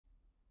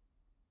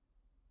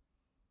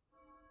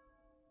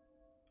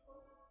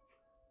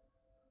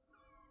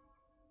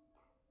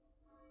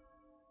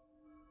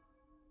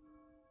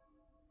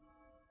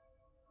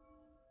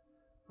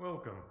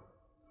Welcome.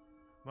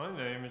 My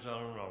name is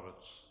Alan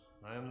Roberts.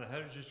 I am the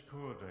Heritage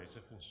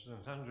Coordinator for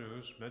St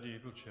Andrew's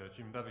Medieval Church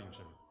in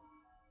Bebington.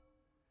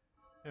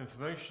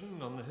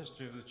 Information on the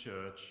history of the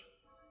church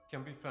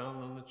can be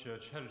found on the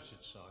Church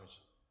Heritage site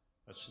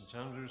at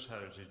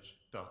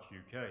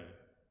standrewsheritage.uk.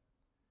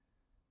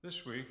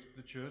 This week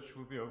the church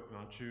will be open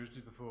on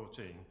Tuesday the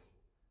 14th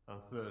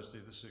and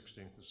Thursday the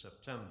 16th of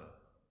September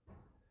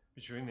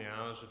between the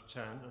hours of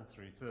 10 and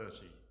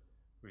 3:30,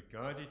 with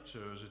guided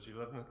tours at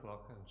 11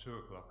 o'clock and 2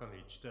 o'clock on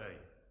each day.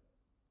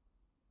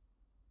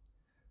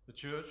 The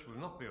church will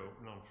not be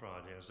open on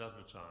Friday as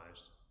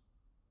advertised.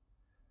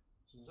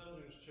 St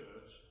Andrew's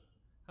Church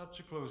had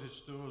to close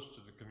its doors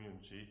to the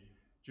community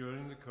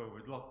during the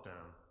COVID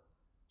lockdown,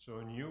 so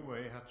a new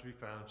way had to be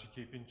found to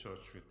keep in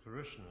touch with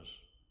parishioners.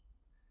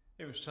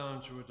 It was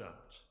time to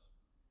adapt.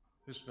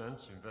 This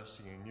meant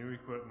investing in new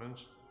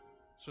equipment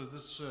so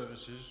that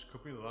services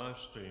could be live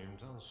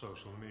streamed on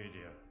social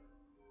media.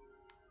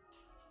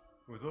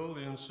 With all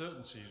the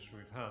uncertainties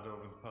we've had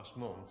over the past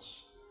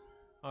months,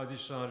 I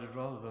decided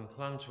rather than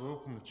plan to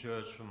open the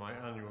church for my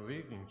annual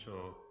evening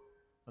tour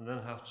and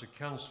then have to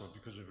cancel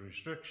because of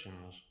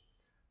restrictions,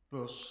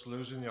 thus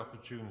losing the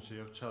opportunity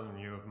of telling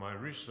you of my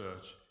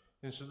research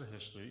into the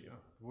history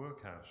of the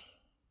Workhouse.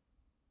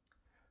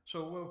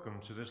 So welcome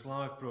to this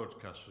live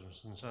broadcast from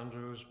St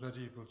Andrew's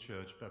Medieval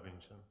Church,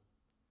 Bebington.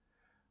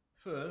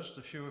 First,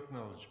 a few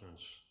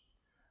acknowledgements.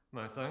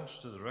 My thanks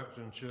to the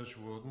Rector and Church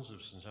Wardens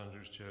of St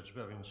Andrew's Church,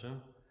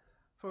 Bebington,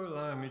 for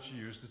allowing me to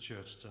use the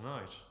church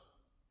tonight.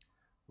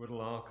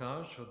 Wirral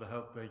Archives for the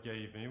help they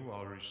gave me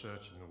while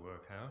researching the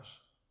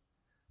Workhouse.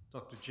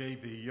 Dr.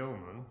 J.B.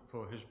 Yeoman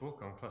for his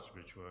book on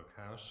Clatterbridge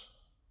Workhouse.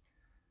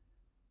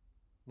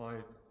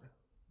 My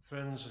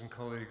friends and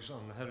colleagues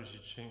on the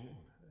Heritage team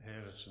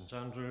here at St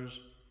Andrew's.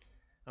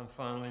 And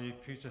finally,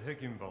 Peter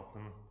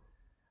Higginbotham,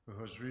 who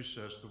has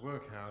researched the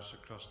Workhouse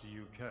across the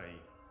UK,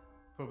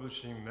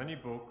 publishing many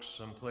books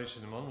and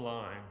placing them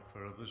online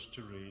for others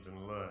to read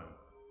and learn.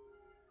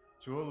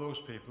 To all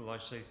those people I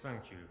say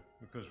thank you,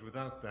 because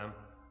without them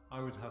I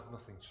would have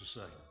nothing to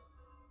say.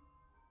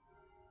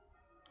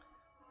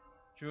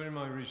 During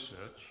my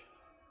research,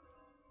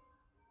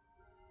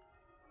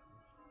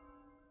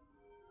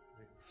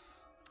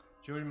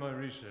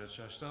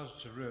 I started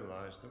to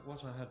realise that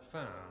what I had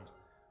found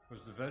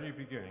was the very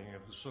beginning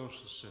of the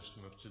social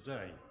system of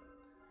today,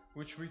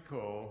 which we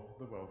call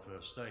the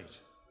welfare state,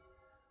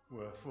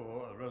 where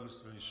for a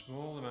relatively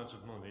small amount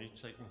of money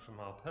taken from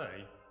our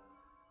pay,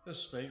 the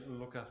state will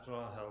look after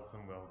our health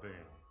and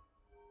well-being.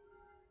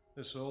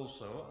 This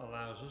also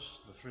allows us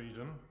the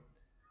freedom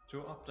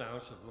to opt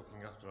out of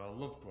looking after our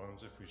loved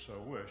ones if we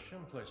so wish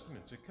and place them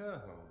into care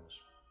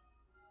homes.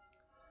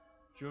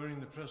 During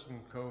the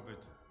present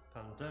COVID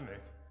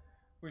pandemic,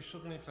 we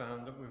suddenly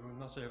found that we were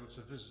not able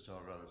to visit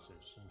our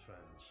relatives and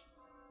friends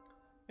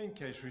in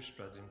case we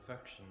spread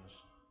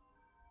infections.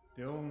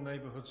 The old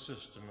neighbourhood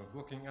system of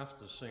looking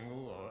after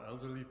single or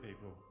elderly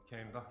people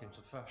came back into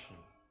fashion.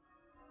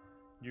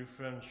 New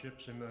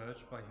friendships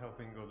emerged by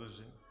helping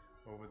others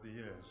over the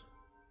years.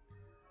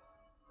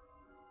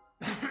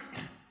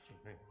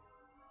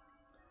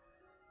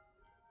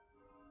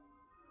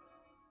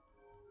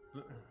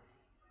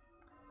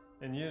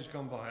 In years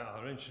gone by,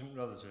 our ancient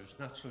relatives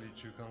naturally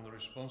took on the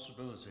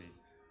responsibility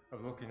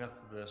of looking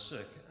after their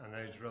sick and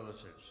aged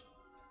relatives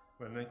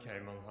when they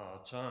came on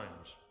hard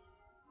times.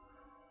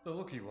 The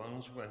lucky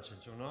ones went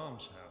into an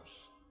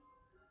almshouse.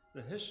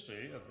 The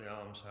history of the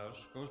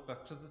almshouse goes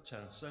back to the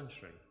 10th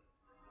century,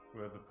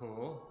 where the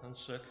poor and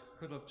sick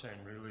could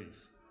obtain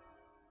relief.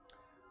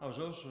 I was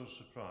also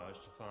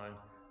surprised to find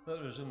that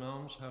there is an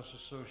almshouse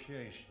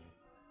association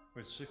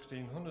with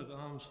 1,600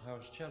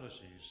 almshouse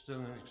charities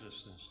still in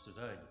existence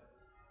today,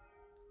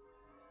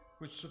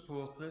 which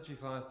support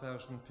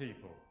 35,000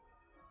 people,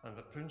 and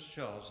that Prince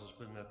Charles has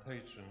been their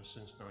patron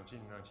since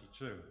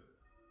 1992.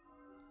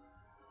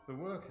 The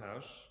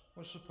Workhouse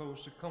was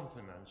supposed to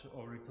complement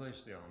or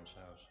replace the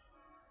almshouse,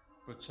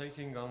 but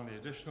taking on the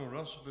additional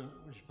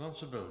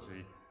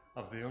responsibility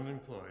of the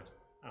unemployed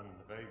and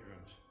the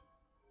vagrant.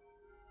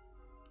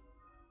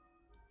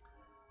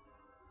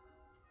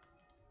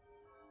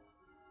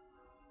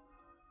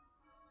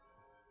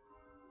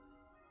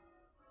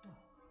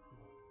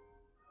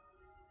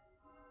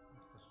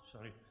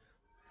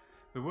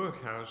 The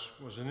Workhouse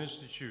was an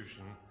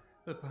institution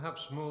that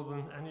perhaps more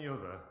than any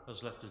other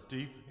has left a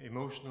deep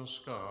emotional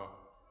scar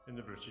in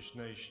the British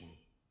nation.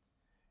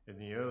 In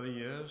the early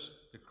years,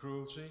 the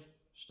cruelty,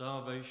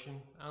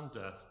 starvation and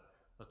death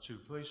that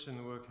took place in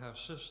the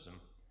Workhouse system,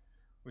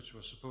 which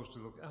was supposed to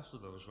look after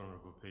those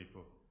vulnerable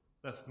people,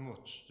 left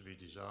much to be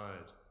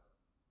desired.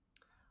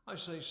 I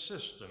say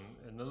system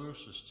in the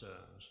loosest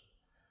terms,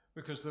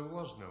 because there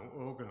was no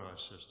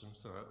organised system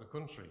throughout the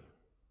country.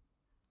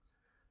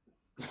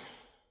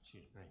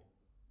 Excuse me.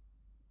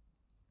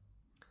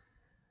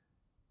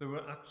 There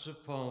were Acts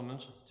of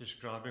Parliament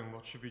describing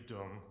what should be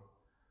done,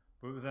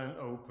 but were then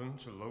open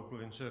to local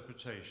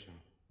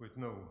interpretation with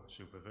no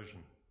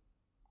supervision.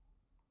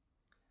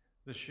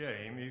 The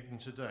shame, even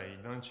today,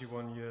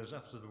 91 years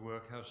after the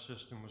Workhouse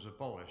system was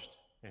abolished,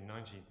 in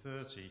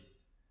 1930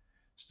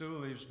 still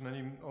leaves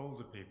many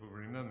older people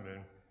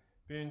remembering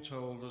being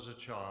told as a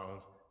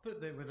child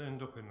that they would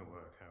end up in the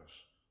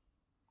workhouse,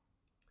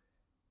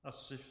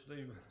 as if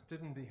they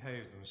didn't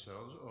behave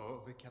themselves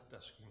or they kept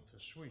asking for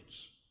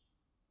sweets.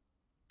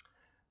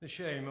 The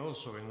shame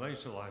also in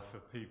later life for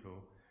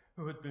people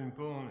who had been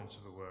born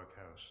into the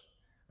workhouse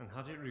and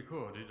had it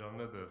recorded on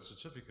their birth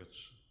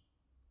certificates.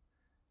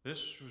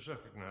 This was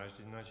recognised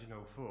in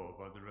 1904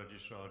 by the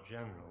Registrar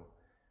General,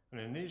 and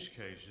in these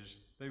cases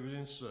they would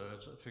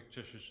insert a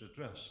fictitious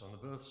address on the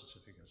birth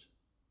certificate.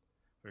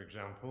 For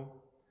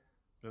example,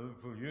 the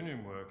Liverpool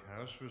Union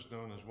Workhouse was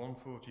known as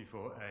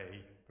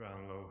 144A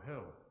Brownlow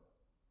Hill.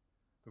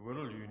 The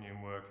Wirral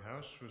Union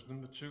Workhouse was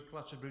number 2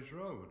 Clatterbridge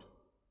Road,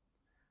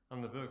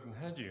 and the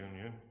Birkenhead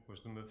Union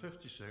was number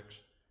 56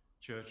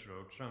 Church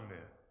Road,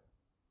 Tranmere.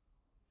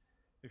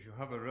 If you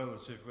have a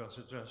relative with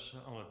that address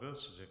on a birth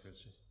certificate,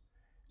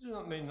 it does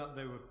not mean that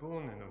they were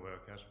born in the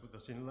workhouse, but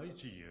that in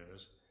later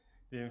years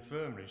the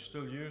infirmary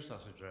still used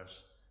that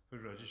address for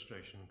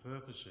registration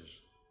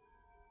purposes.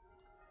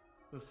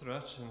 The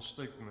threat and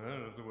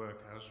stigma of the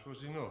workhouse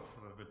was enough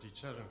of a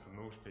deterrent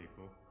for most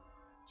people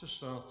to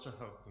start to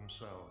help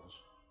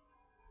themselves.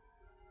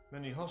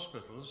 Many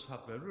hospitals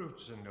have their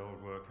roots in the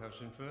old workhouse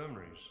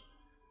infirmaries,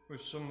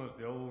 with some of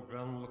the old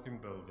grand-looking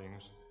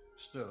buildings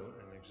still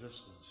in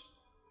existence.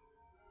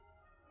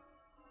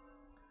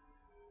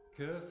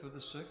 Care for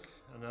the sick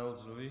and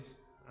elderly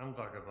and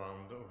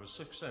vagabond over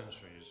 6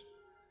 centuries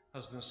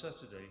has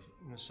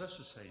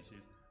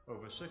necessitated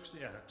over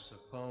 60 acts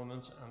of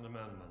Parliament and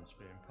amendments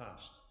being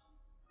passed.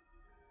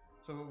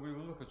 So we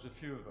will look at a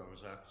few of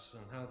those acts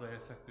and how they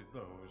affected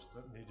those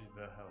that needed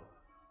their help.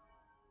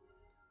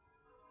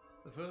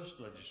 The first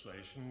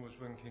legislation was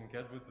when King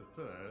Edward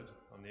III,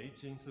 on the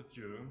 18th of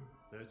June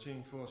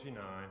 1349,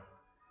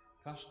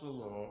 passed a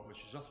law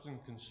which is often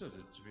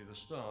considered to be the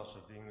start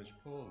of the English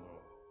Poor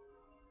Law.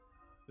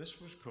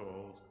 This was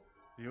called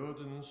the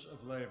Ordinance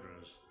of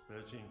Labourers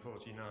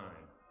 1349.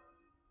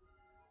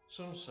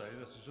 Some say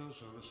that it is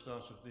also the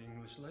start of the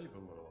English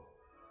Labour Law,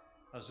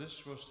 as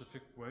this was to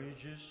fix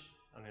wages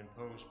and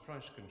impose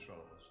price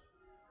controls,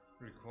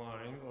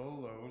 requiring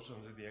all those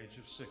under the age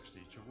of 60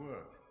 to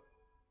work,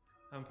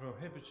 and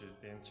prohibited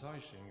the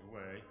enticing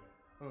away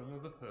of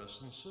another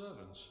person's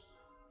servants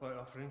by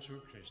offering to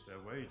increase their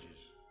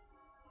wages.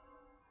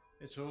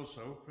 It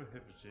also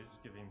prohibited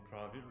giving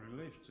private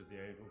relief to the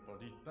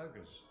able-bodied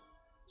beggars,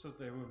 so that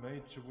they were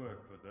made to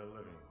work for their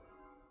living.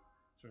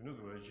 So in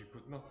other words, you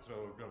could not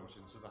throw a groat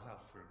into the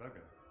hat for a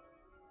beggar.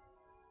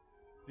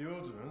 The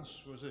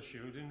ordinance was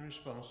issued in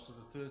response to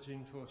the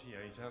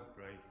 1348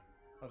 outbreak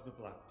of the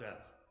Black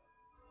Death,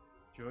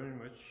 during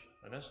which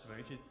an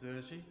estimated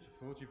 30 to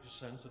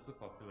 40% of the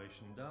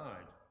population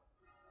died.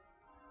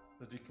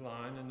 The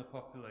decline in the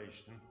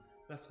population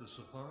left the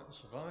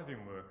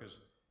surviving workers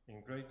in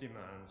great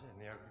demand in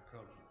the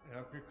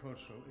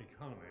agricultural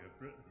economy of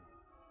Britain.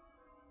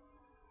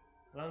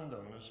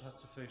 Landowners had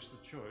to face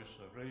the choice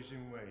of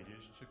raising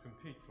wages to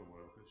compete for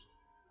workers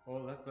or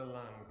let their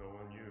land go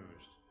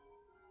unused.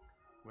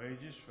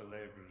 Wages for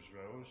labourers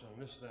rose, and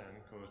this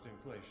then caused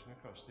inflation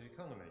across the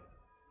economy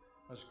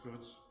as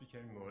goods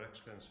became more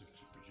expensive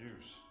to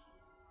produce.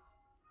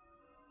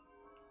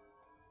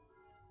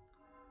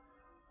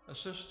 A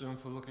system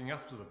for looking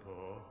after the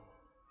poor,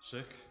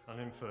 sick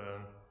and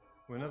infirm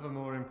were never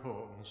more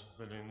important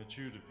than in the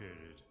Tudor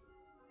period.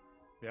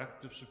 The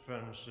Act of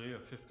Supremacy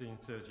of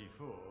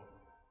 1534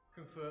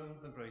 confirmed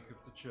the break of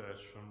the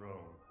Church from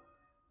Rome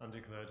and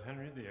declared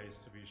Henry VIII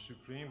to be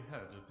supreme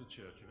head of the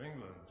Church of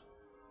England.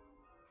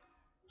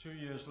 2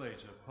 years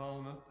later,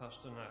 Parliament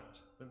passed an act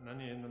that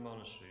many in the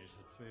monasteries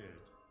had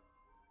feared.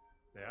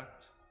 The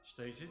act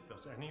stated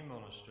that any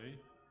monastery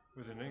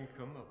with an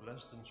income of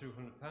less than £200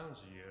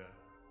 a year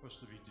was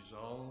to be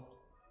dissolved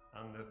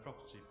and their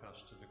property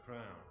passed to the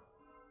Crown.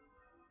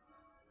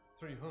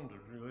 300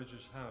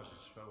 religious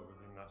houses fell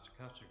within that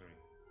category.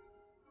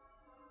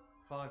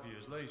 5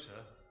 years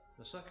later,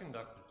 the second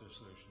Act of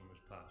Dissolution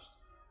was passed,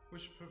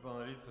 which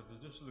provided for the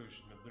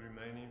dissolution of the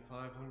remaining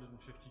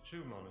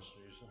 552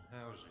 monasteries and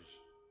houses.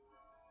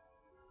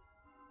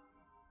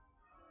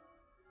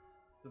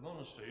 The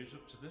monasteries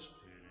up to this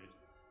period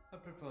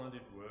had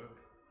provided work,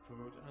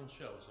 food and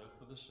shelter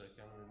for the sick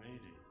and the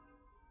needy.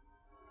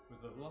 With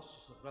the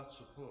loss of that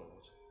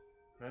support,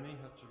 many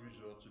had to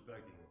resort to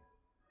begging,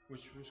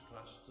 which was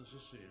classed as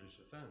a serious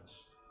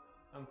offence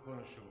and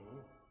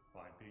punishable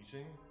by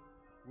beating,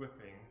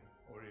 whipping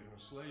or even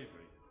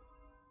slavery,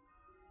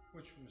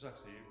 which was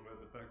actually where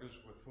the beggars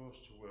were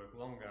forced to work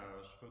long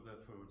hours for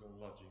their food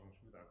and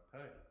lodgings without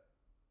pay.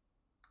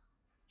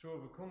 To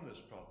overcome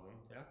this problem,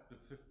 the Act of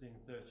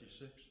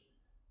 1536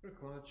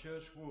 required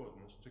church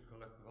wardens to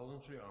collect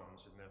voluntary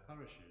alms in their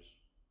parishes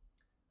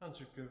and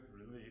to give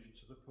relief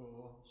to the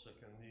poor, sick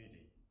and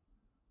needy.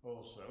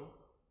 Also,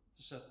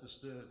 to set the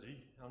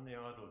sturdy and the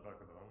idle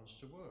vagabonds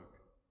to work.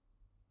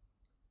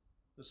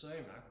 The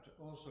same Act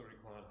also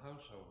required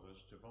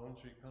householders to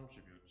voluntarily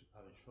contribute to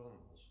parish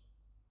funds.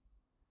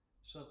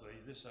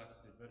 Sadly, this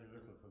act did very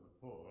little for the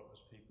poor,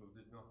 as people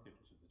did not give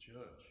to the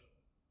church.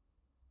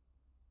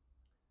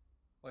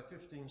 By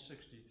 1563,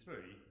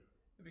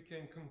 it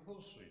became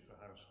compulsory for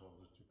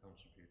householders to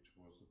contribute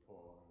towards the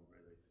poor and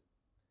relief.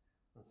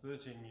 And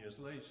 13 years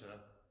later,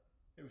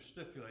 it was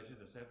stipulated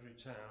that every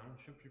town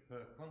should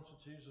prepare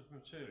quantities of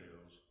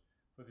materials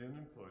for the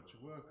unemployed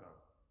to work on,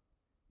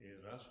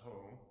 either at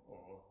home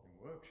or in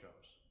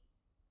workshops.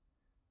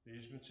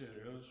 These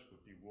materials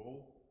would be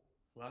wool,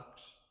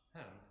 flax,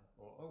 hemp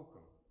or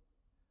oakum,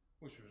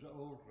 which was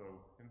old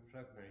rope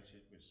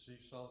impregnated with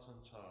sea salt and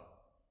tar.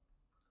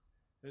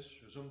 This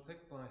was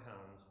unpicked by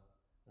hand,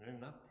 and in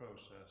that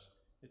process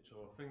it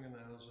tore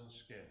fingernails and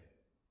skin.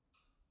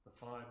 The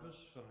fibres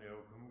from the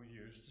oakum were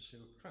used to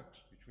seal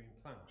cracks between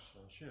planks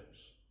on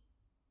ships.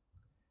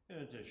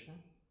 In addition,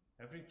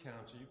 every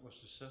county was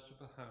to set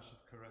up a house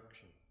of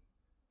correction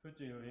for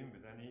dealing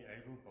with any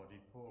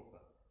able-bodied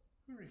pauper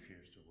who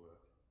refused to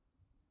work.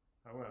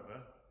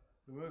 However,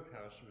 the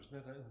workhouse was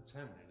never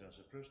intended as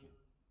a prison,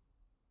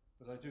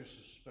 but I do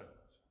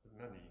suspect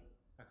that many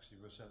actually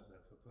were sent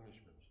there for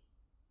punishment.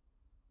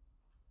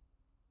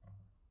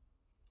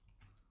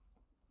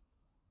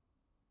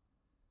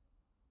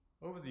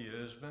 Over the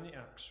years, many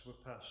acts were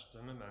passed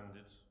and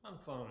amended and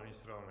finally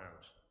thrown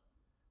out,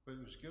 but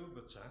it was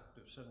Gilbert's Act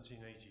of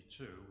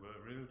 1782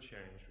 where real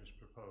change was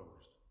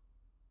proposed.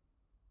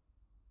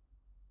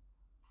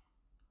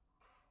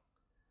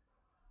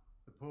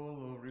 The Poor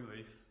Law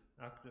Relief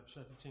Act of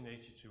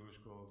 1782 was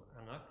called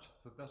an Act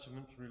for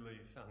Betterment,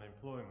 Relief and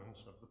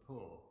Employment of the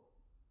Poor,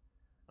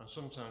 and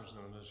sometimes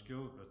known as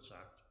Gilbert's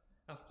Act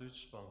after its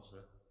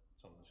sponsor,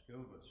 Thomas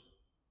Gilbert.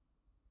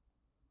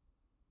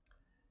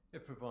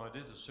 It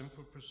provided a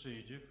simple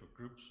procedure for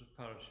groups of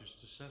parishes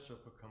to set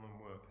up a common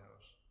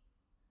workhouse.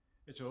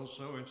 It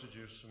also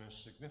introduced some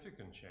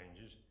significant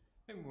changes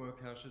in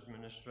workhouse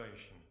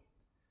administration,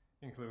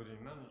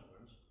 including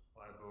management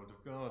by a board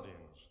of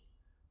guardians,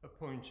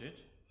 appointed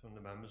from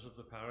the members of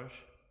the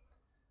parish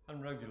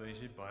and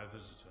regulated by a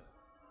visitor.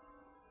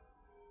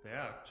 The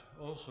Act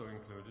also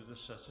included a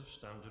set of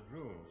standard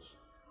rules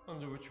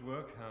under which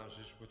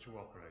workhouses were to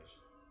operate,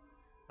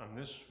 and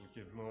this would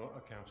give more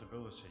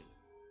accountability.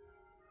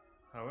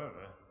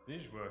 However,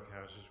 these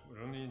workhouses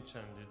were only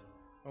intended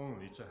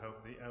to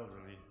help the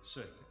elderly,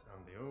 sick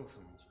and the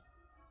orphaned.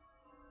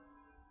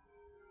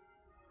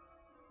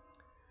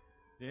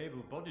 The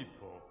able-bodied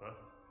pauper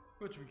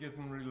were to be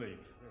given relief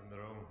in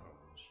their own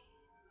homes,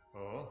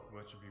 or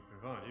were to be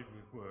provided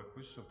with work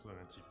with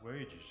supplemented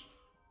wages.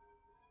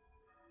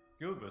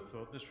 Gilbert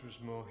thought this was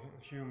a more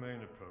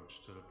humane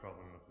approach to the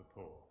problem of the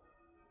poor.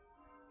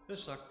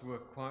 This act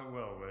worked quite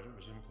well where it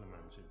was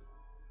implemented,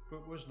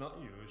 but was not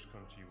used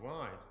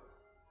countrywide.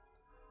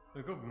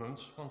 The government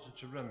wanted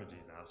to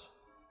remedy that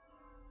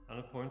and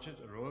appointed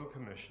a Royal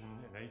Commission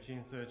in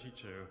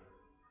 1832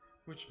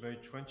 which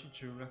made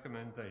 22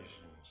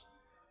 recommendations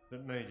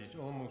that made it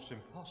almost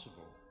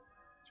impossible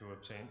to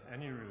obtain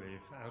any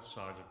relief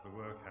outside of the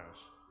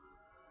workhouse,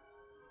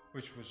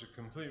 which was a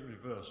complete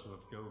reversal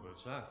of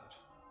Gilbert's Act.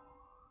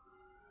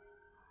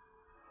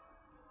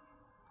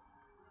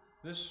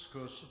 This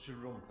caused such a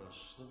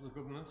rumpus that the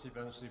government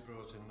eventually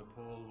brought in the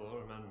Poor Law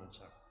Amendment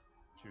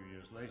Act 2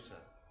 years later,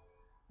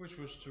 which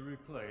was to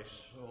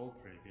replace all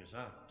previous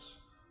acts.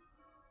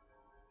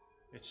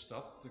 It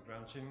stopped the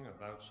granting of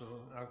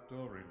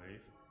outdoor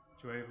relief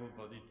to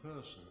able-bodied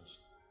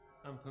persons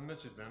and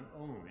permitted them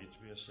only to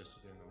be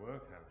assisted in the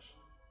workhouse.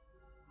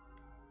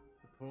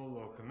 The Poor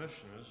Law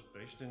Commissioners,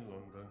 based in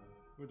London,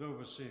 would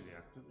oversee the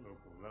act at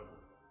local level.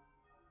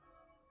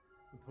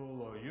 The Poor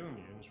Law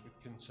Unions would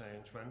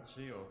contain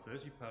 20 or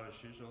 30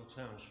 parishes or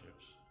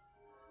townships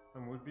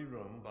and would be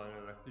run by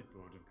an elected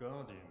board of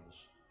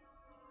guardians,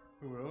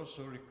 who were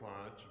also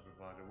required to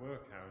provide a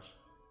workhouse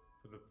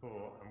for the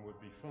poor and would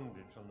be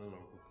funded from the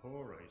local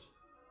poor rate.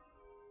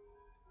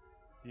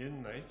 The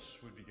inmates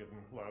would be given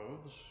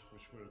clothes,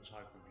 which were a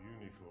type of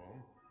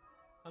uniform,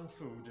 and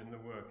food in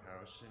the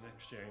workhouse in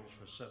exchange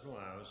for several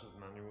hours of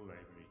manual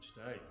labour each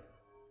day.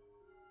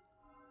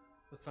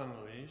 The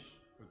families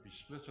would be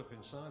split up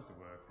inside the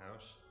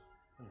workhouse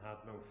and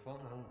had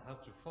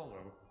to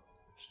follow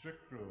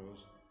strict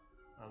rules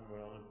and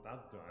were on a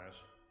bad diet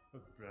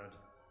of bread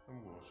and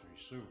watery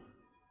soup.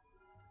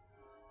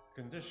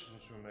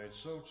 Conditions were made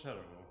so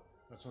terrible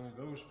that only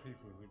those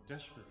people who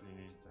desperately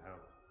needed the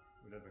help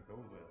would ever go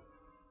there.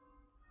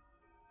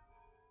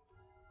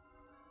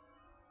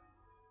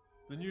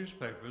 The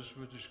newspapers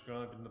were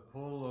describing the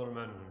Poor Law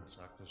Amendment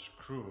Act as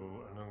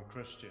cruel and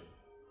unchristian,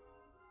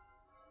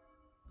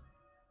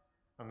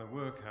 and the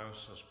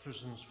workhouse as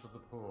prisons for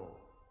the poor.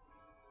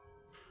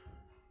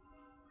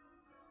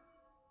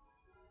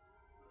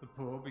 The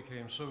poor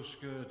became so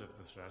scared of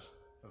the threat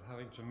of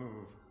having to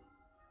move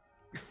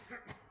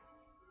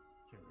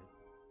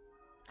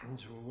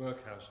into a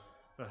workhouse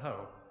for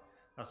help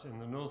that in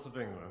the north of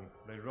England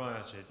they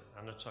rioted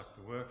and attacked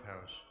the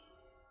workhouse.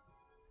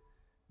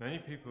 Many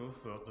people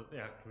thought that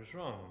the act was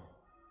wrong,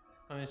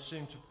 and it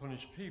seemed to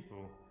punish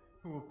people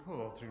who were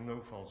poor through no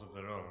fault of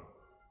their own,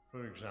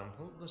 for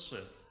example the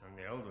sick and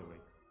the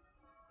elderly.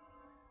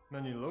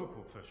 Many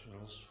local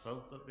officials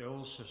felt that the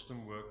old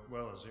system worked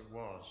well as it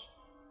was.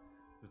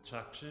 The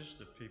taxes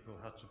that people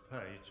had to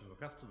pay to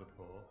look after the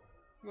poor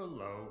were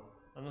low,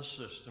 and the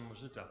system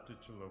was adapted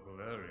to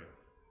local area.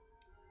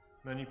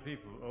 Many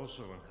people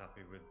also were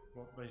unhappy with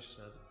what they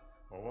said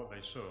or what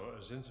they saw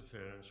as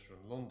interference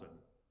from London.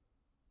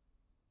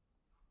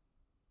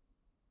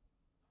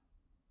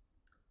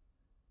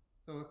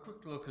 So a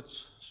quick look at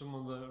some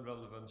of the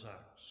relevant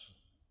acts.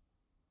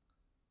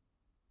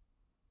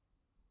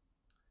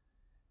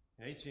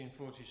 In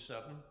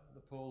 1847,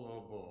 the Poor Law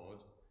Board,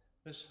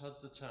 this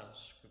had the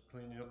task of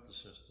cleaning up the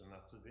system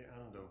after the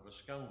Andover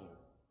scandal.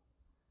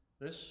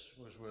 This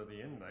was where the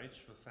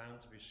inmates were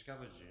found to be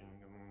scavenging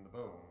among the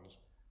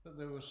bones that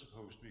they were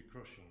supposed to be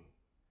crushing.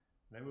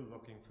 They were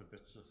looking for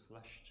bits of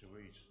flesh to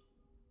eat.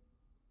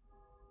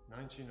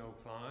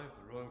 1905,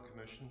 the Royal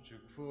Commission took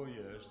 4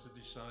 years to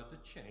decide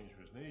that change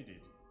was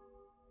needed,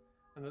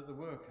 and that the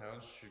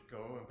workhouse should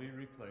go and be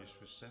replaced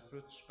with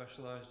separate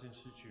specialised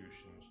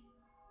institutions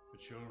for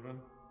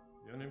children,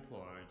 the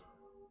unemployed,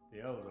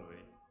 the elderly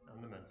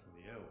and the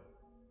mentally ill.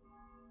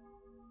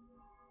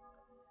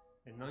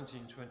 In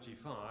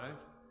 1925,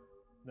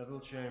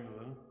 Neville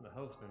Chamberlain, the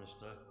Health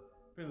Minister,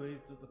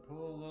 believed that the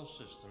poor law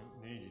system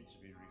needed to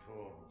be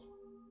reformed.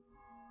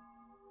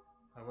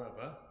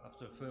 However,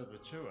 after a further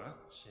 2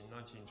 acts in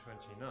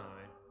 1929,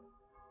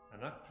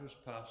 an act was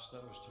passed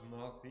that was to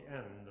mark the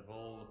end of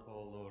all the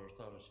poor law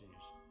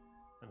authorities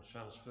and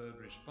transferred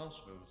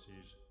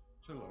responsibilities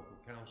to local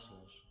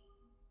councils.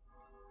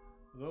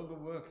 Though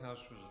the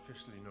workhouse was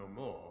officially no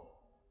more,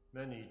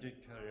 many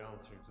did carry on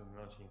through to the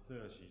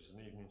 1930s and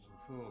even into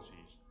the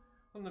 40s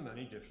under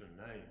many different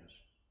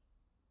names.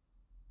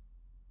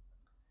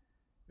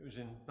 It was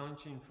in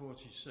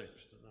 1946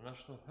 that the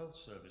National Health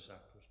Service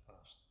Act was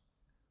passed,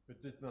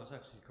 but did not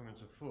actually come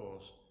into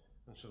force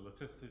until the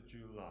 5th of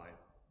July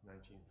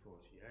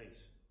 1948.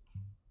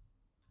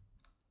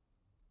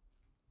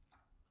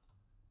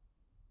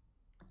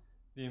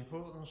 The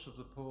importance of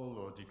the poor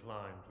law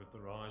declined with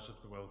the rise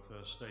of the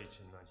welfare state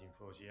in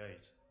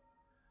 1948.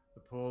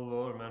 The Poor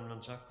Law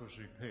Amendment Act was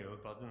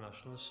repealed by the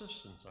National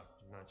Assistance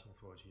Act of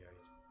 1948,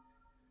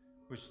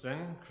 which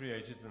then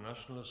created the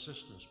National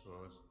Assistance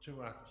Board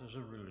to act as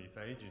a relief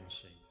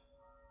agency.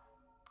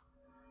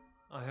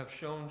 I have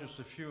shown just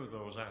a few of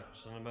those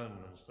acts and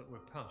amendments that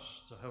were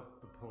passed to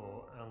help the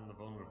poor and the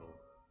vulnerable.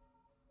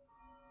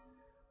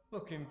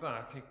 Looking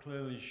back, it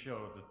clearly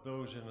showed that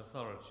those in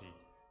authority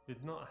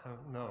did not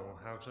know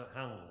how to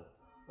handle,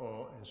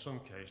 or in some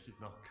cases did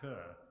not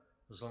care,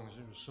 as long as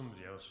it was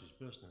somebody else's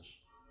business.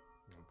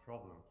 No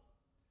problem.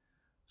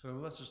 So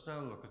let us now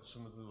look at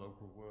some of the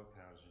local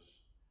workhouses.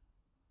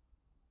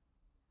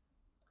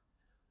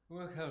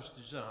 Workhouse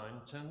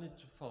design tended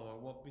to follow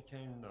what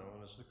became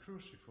known as the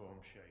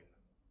cruciform shape,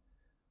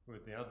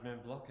 with the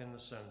admin block in the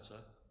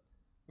centre,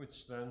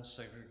 which then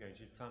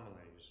segregated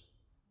families.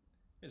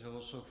 It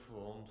also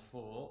formed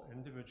 4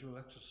 individual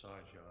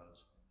exercise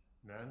yards: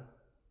 men,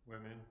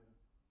 women,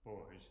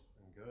 boys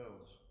and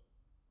girls.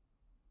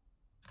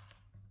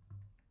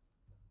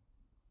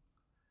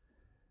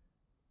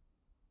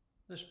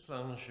 This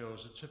plan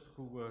shows a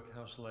typical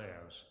workhouse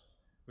layout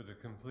with a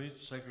complete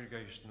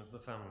segregation of the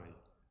family,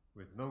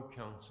 with no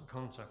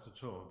contact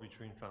at all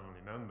between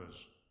family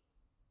members.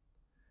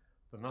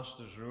 The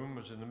master's room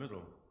was in the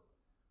middle,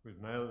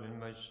 with male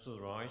inmates to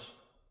the right,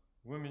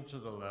 women to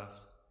the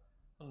left,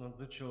 and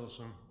the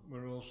children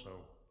were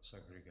also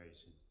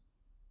segregated.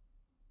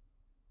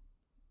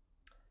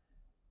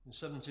 In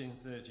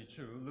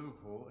 1732,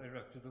 Liverpool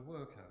erected a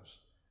workhouse,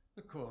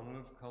 the corner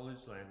of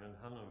College Lane and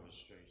Hanover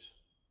Street.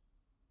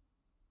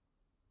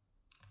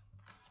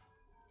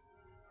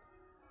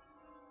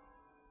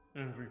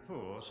 In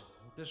report,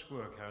 this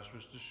workhouse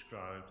was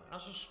described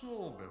as a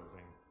small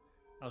building,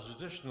 as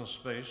additional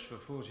space for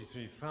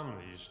 43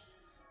 families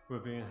were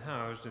being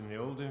housed in the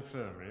old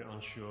infirmary on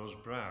Shaw's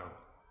Brow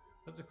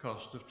at the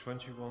cost of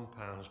 £21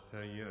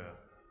 per year.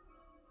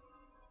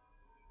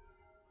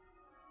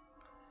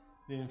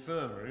 The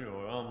infirmary,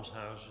 or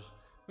almshouse,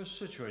 was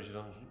situated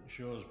on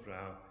Shaw's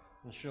Brow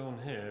and shown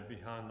here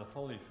behind the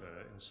Folly Fair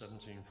in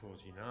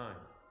 1749.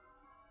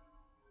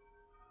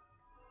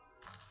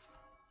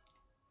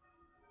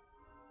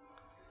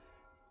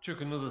 It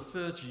took another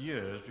 30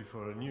 years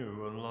before a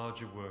new and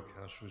larger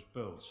workhouse was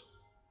built.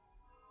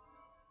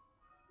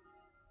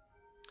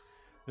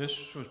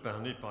 This was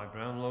bounded by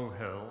Brownlow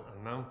Hill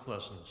and Mount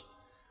Pleasant,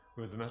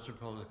 where the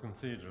Metropolitan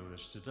Cathedral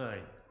is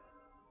today.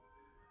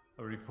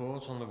 A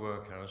report on the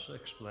workhouse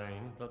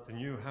explained that the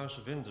new House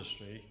of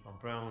Industry on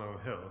Brownlow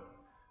Hill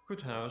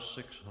could house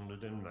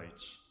 600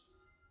 inmates.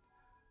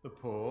 The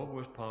poor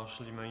was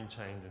partially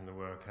maintained in the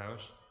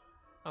workhouse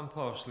and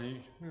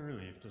partially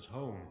relieved at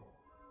home.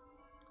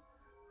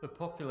 The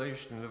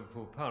population in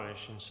Liverpool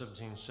Parish in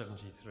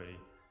 1773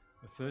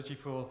 were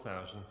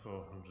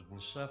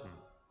 34,407,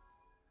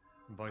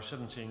 and by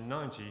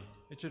 1790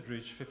 it had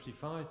reached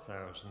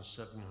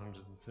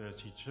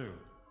 55,732.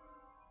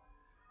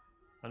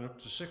 And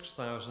up to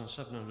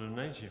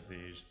 6,780 of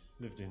these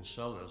lived in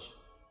cellars.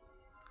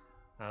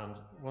 and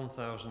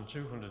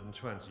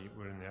 1,220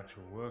 were in the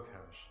actual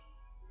workhouse.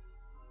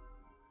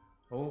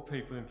 Old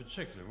people in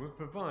particular were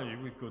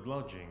provided with good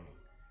lodging.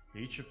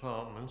 Each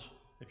apartment,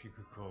 if you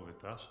could call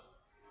it that,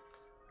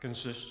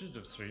 consisted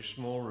of 3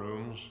 small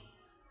rooms,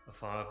 a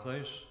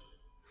fireplace,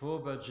 4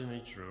 beds in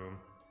each room,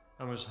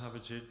 and was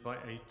habited by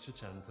 8 to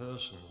 10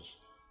 persons.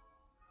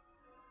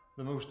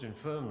 The most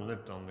infirm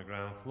lived on the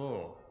ground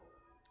floor.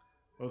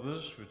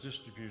 Others were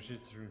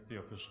distributed through the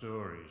upper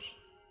stories.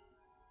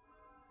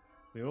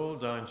 They all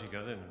dined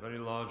together in a very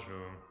large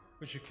room,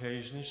 which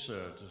occasionally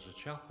served as a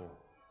chapel.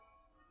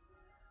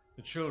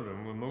 The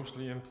children were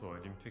mostly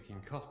employed in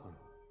picking cotton,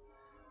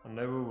 and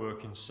they were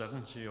working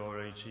 70 or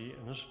 80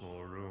 in a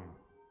small room.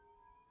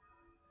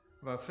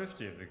 About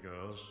 50 of the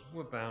girls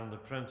were bound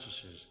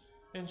apprentices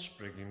in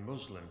sprigging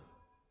muslin.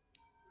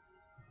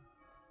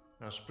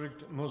 Now,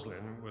 sprigged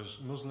muslin was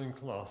muslin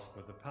cloth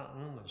with a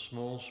pattern of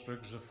small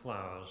sprigs of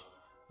flowers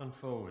and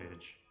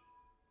foliage.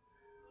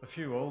 A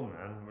few old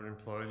men were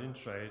employed in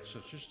trades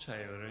such as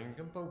tailoring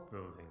and boat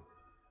building.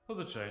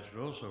 Other trades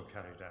were also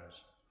carried out.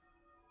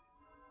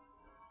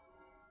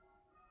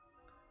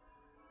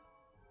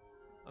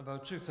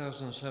 About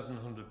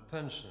 2,700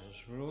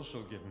 pensioners were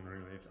also given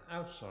relief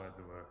outside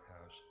the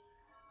workhouse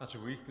at a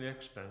weekly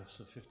expense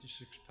of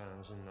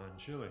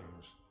 £56.09.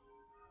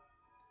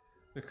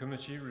 The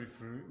committee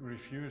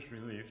refused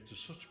relief to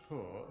such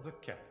poor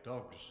that kept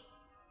dogs.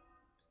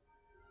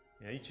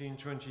 In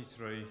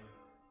 1823,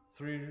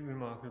 3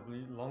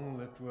 remarkably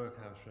long-lived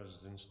workhouse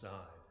residents died.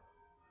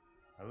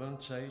 Ellen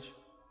Tate,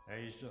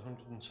 aged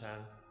 110,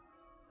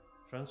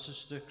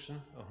 Francis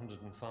Dixon,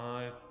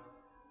 105,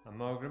 and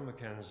Margaret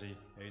Mackenzie,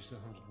 aged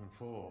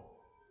 104.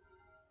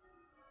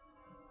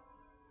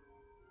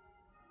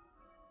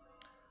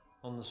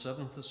 On the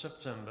 7th of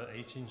September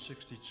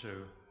 1862,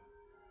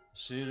 a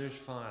serious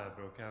fire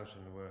broke out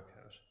in the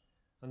workhouse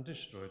and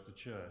destroyed the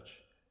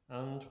church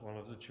and one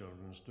of the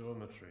children's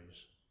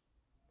dormitories.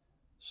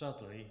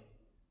 Sadly,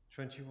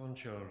 21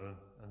 children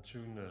and 2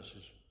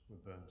 nurses were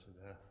burnt to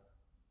death.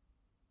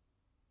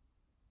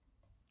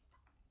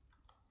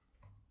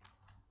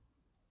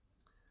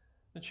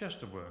 The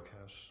Chester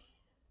Workhouse.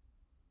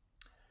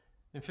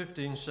 In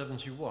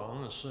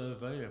 1571, a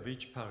survey of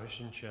each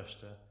parish in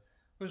Chester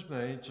was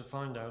made to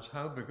find out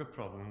how big a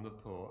problem the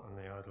poor and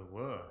the idle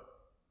were.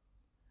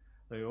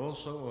 They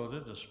also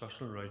ordered a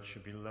special rate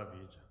should be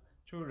levied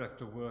to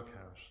erect a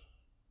workhouse.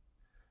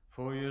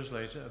 4 years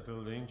later, a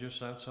building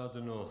just outside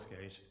the North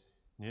Gate,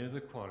 near the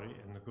quarry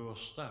in the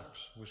Gorse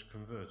Stacks, was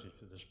converted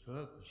for this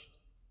purpose.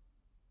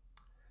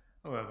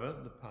 However,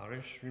 the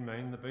parish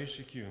remained the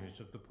basic unit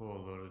of the Poor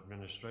Law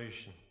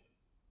administration.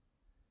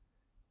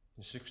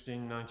 In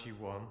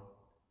 1691,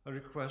 a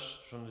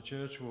request from the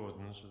church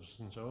wardens of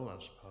St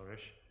Olave's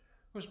parish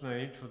was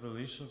made for the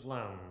lease of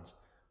land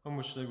on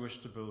which they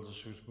wished to build a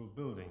suitable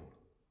building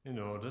in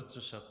order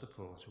to set the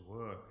poor to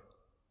work.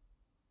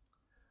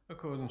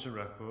 According to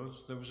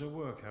records, there was a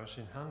workhouse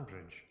in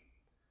Hanbridge,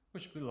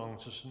 which belonged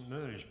to St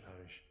Mary's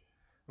parish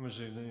and was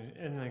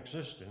in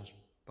existence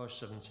by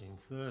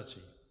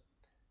 1730.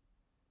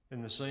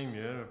 In the same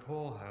year, a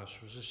poorhouse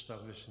was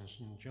established in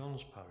St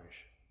John's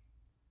parish.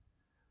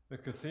 The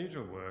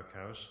cathedral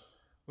workhouse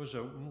was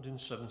opened in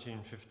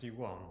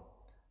 1751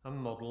 and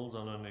modelled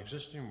on an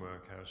existing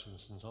workhouse in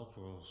St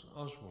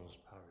Oswald's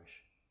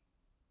parish.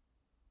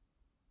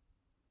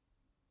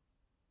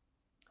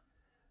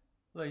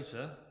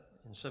 Later,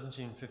 in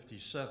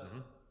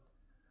 1757,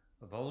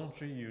 a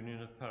voluntary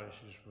union of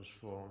parishes was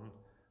formed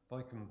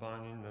by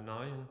combining the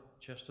 9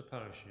 Chester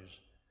parishes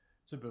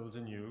to build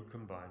a new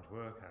combined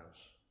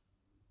workhouse.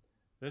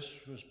 This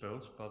was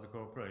built by the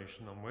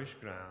corporation on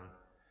waste ground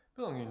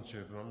belonging to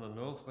them on the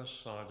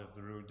northwest side of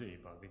the Rue D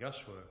by the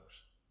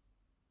gasworks.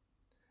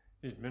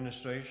 The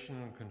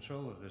administration and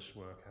control of this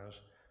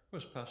workhouse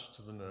was passed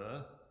to the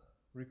mayor,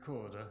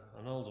 recorder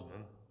and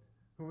alderman,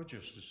 who were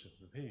justice of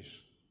the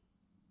peace.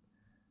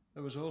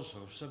 There was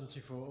also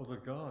 74 other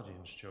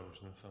guardians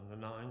chosen from the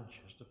 9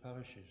 Chester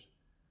parishes,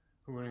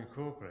 who were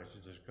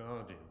incorporated as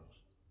guardians.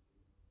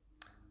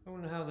 I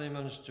wonder how they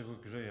managed to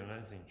agree on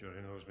anything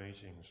during those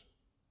meetings.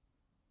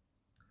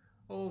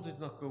 All did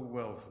not go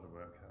well for the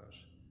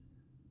workhouse.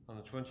 On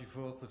the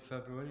 24th of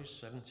February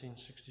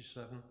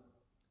 1767,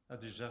 a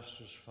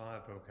disastrous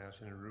fire broke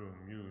out in a room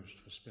used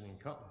for spinning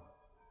cotton.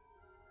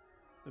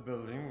 The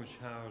building, which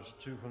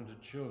housed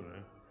 200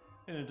 children,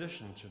 in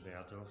addition to the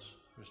adults,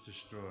 was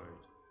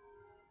destroyed.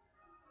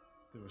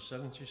 There were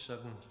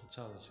 77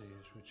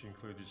 fatalities, which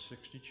included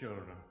 60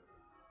 children,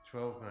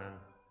 12 men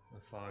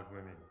and 5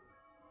 women.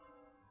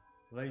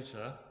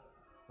 Later,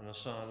 an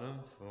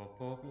asylum for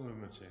pauper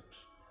lunatics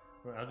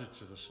were added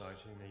to the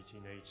site in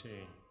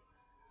 1818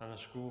 and a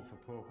school for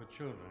pauper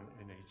children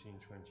in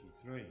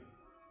 1823.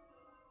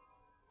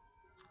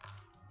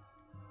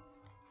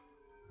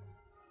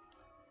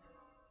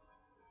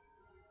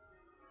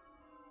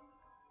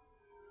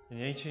 In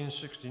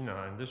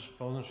 1869, this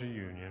voluntary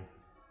union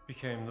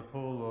became the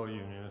Poor Law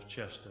Union of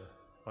Chester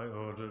by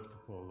order of the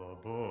Poor Law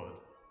Board.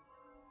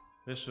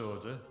 This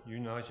order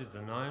united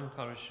the 9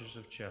 parishes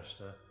of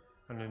Chester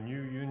and a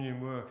new Union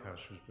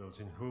Workhouse was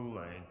built in Hull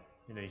Lane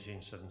in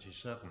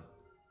 1877.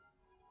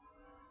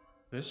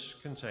 This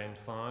contained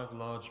 5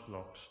 large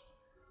blocks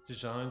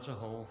designed to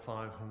hold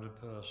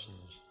 500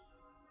 persons.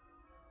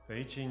 By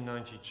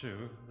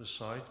 1892, the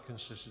site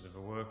consisted of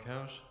a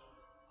workhouse,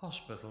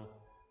 hospital,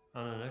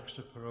 and an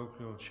extra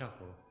parochial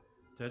chapel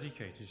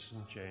dedicated to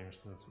St James,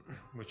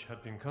 which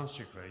had been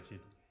consecrated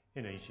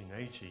in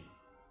 1880.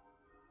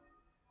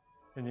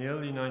 In the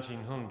early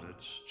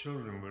 1900s,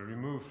 children were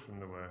removed from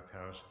the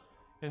workhouse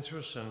into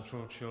a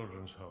central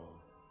children's home,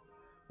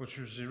 which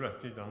was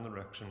erected on the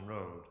Wrexham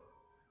Road,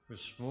 with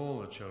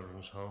smaller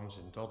children's homes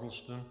in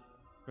Doddleston,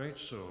 Great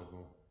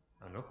Sorrel,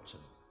 and Upton.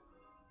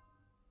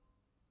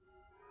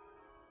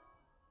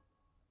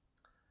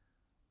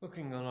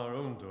 Looking on our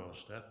own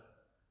doorstep,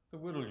 the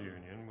Wirral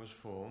Union was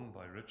formed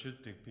by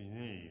Richard Digby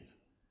Neave,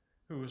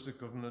 who was the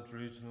Government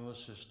Regional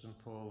Assistant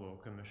Poor Law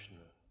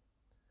Commissioner.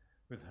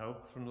 With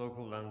help from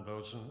local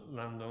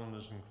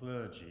landowners and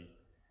clergy,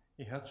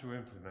 he had to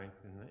implement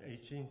the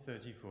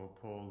 1834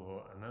 Poor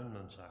Law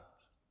Amendment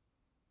Act.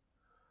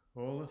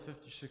 All the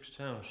 56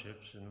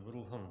 townships in the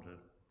Wirral Hundred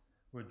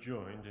were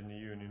joined in the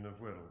Union of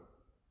Wirral,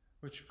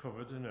 which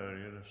covered an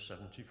area of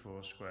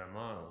 74 square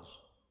miles.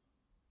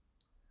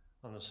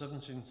 On the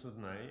 17th of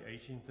May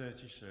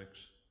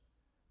 1836,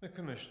 the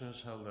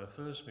Commissioners held their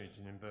first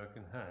meeting in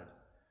Birkenhead,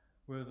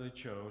 where they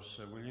chose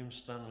Sir William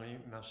Stanley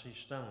Massey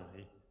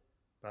Stanley,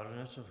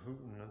 Baronet of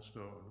Houghton and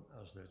Staunton,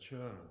 as their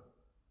chairman.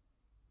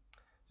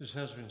 It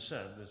has been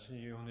said that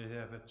he only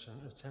ever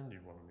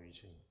attended one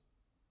meeting.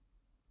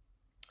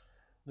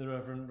 The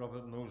Reverend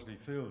Robert Mosley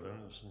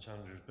Fielden of St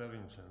Andrews,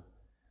 Bebington,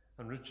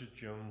 and Richard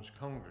Jones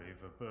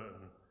Congreve of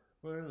Burton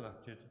were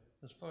elected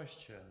as vice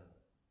chairman.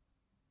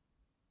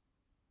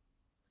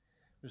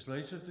 It was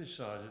later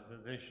decided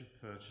that they should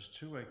purchase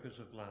 2 acres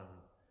of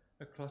land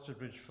at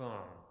Clatterbridge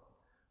Farm,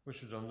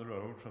 which was on the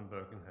road from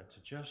Birkenhead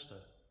to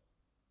Chester,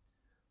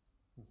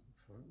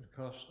 for the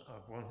cost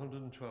of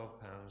 £112.10,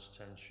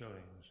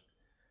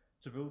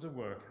 to build a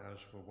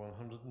workhouse for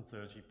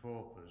 130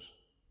 paupers.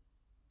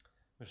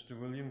 Mr.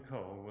 William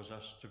Cole was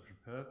asked to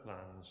prepare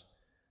plans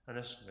and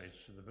estimates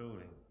for the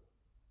building.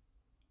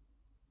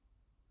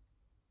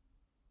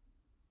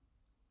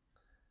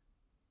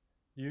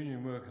 The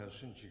Union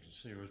Workhouse, as you can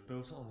see, was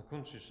built on the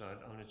countryside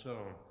on its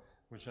own,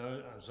 which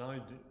the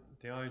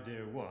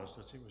idea was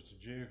that it was the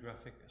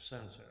geographic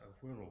centre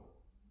of Wirral.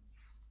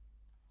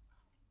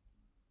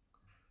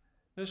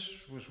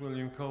 This was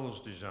William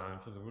Cole's design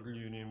for the Wirral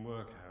Union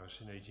Workhouse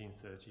in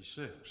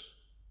 1836.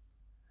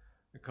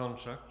 A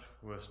contract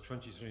worth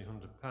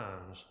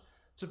 £2,300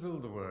 to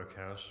build the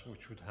workhouse,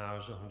 which would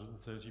house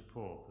 130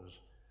 paupers,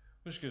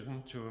 was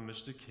given to a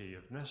Mr. Key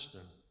of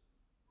Neston.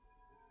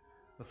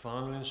 The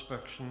final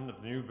inspection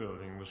of the new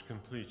building was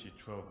completed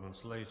 12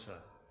 months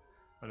later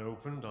and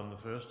opened on the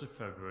 1st of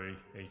February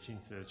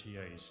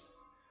 1838,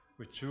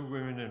 with 2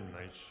 women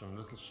inmates from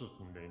Little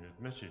Sutton being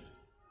admitted.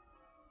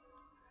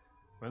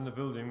 When the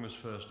building was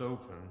first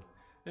opened,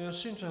 it didn't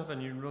seem to have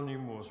any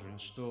running water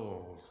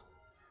installed,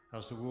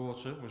 as the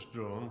water was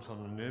drawn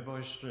from the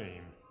nearby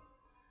stream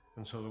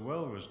until the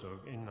well was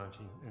dug in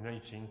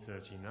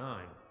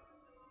 1839.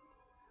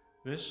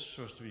 This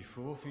was to be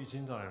 4 feet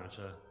in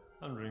diameter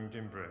and ringed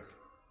in brick.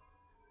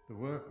 The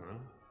workman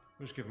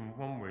was given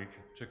 1 week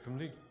to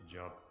complete the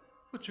job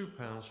for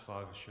 £2,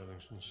 5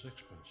 shillings and 6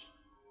 pence.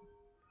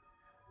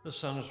 The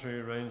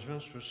sanitary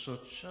arrangements were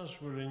such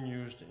as were in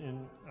use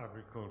in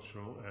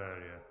agricultural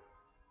area,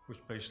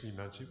 which basically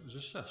meant it was a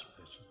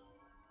cesspit.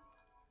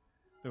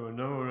 There were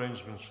no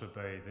arrangements for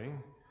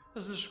bathing,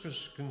 as this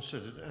was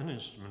considered an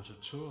instrument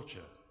of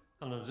torture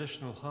and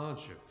additional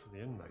hardship for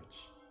the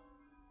inmates.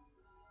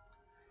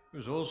 It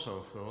was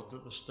also thought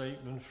that the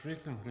statement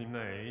frequently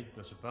made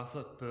that a bath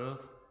at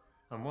birth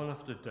and one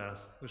after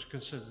death was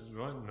considered the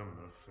right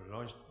number for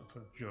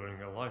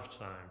during a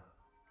lifetime.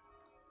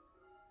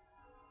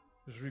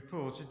 It was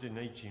reported in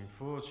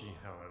 1840,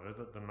 however,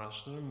 that the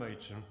master and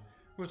matron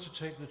were to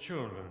take the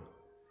children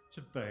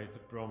to bathe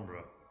at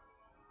Bromborough,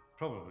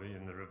 probably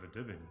in the River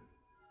Dibbing.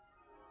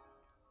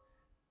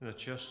 In the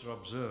Chester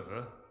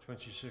Observer,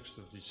 26th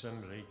of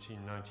December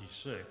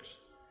 1896,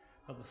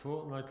 at the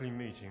fortnightly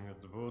meeting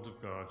of the Board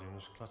of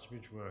Guardians,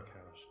 Clatterbridge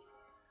Workhouse,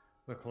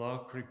 the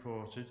clerk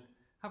reported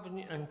having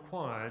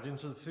enquired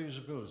into the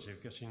feasibility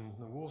of getting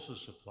the water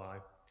supply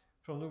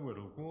from the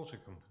Wirral Water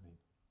Company.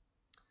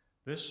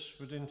 This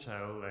would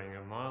entail laying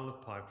a mile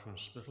of pipe from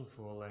Spittal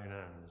 4 Lane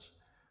ends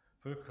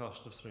for a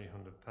cost of £300.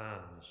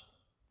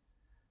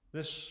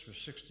 This was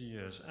 60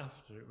 years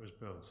after it was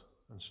built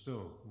and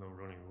still no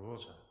running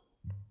water.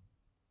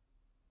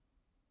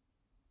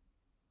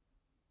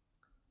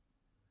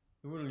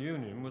 The Wirral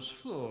Union was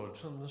flawed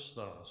from the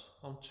start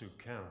on 2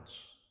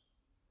 counts.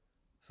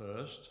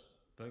 First,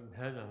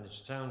 Birkenhead and its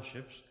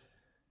townships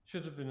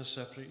should have been a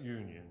separate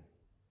union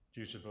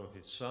due to both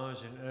its size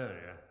in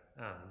area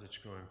and its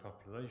growing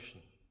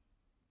population.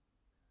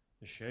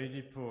 The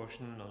shaded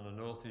portion on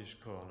the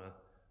northeast corner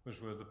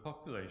was where the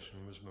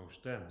population was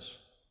most dense.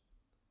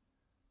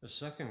 The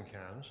second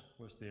count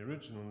was the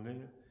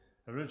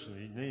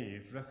Originally,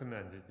 Neve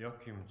recommended the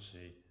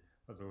occupancy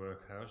of the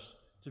workhouse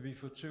to be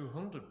for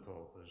 200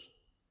 paupers.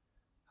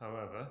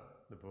 However,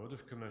 the Board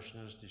of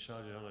Commissioners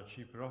decided on a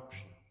cheaper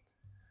option,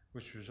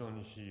 which was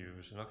only to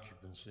use an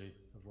occupancy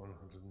of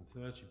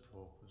 130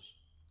 paupers.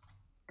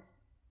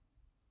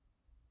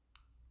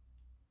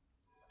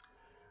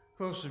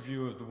 Closer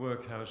view of the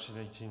workhouse in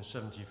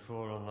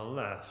 1874 on the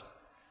left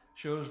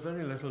shows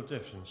very little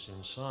difference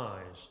in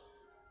size,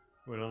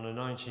 where on a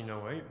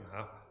 1908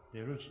 map,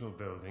 the original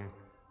building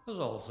was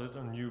altered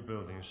and new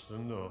buildings to the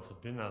north had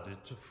been added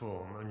to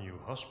form a new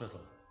hospital.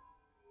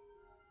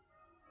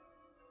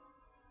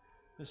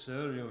 This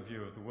aerial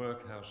view of the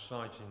workhouse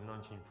site in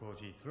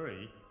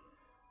 1943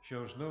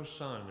 shows no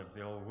sign of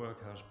the old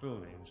workhouse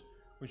buildings,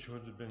 which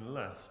would have been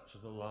left to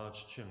the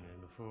large chimney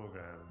in the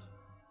foreground.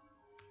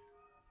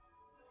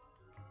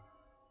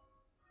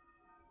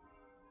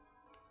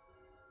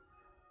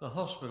 The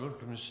hospital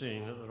can be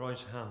seen at the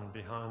right hand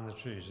behind the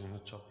trees in the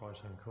top right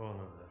hand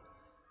corner there.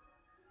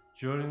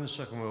 During the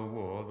Second World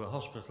War, the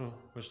hospital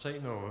was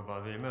taken over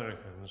by the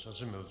Americans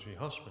as a military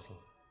hospital.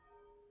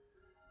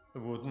 The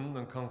wooden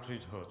and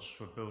concrete huts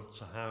were built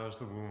to house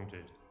the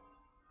wounded.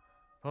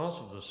 Part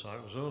of the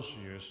site was also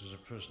used as a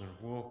prisoner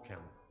of war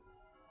camp.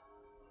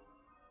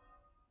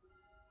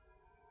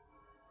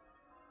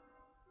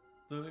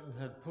 The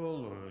Birkenhead Poor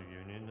Law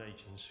Union in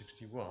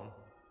 1861,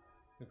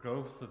 the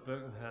growth of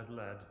Birkenhead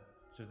led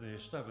to the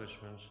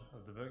establishment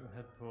of the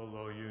Birkenhead Poor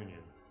Law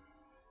Union,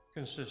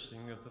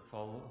 consisting of the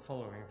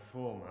following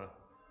former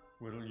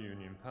Wirral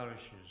Union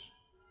parishes: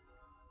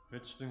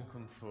 Bebington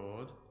cum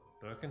Ford,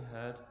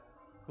 Birkenhead,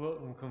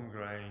 Cloughton cum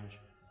Grange,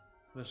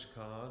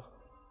 Liscard,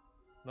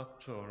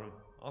 Knockturham,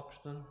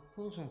 Oxton,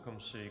 Poulton cum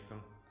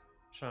Seacombe,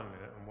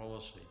 Tranmere and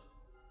Wallasey.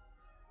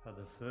 Had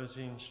a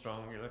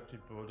 13-strong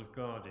elected Board of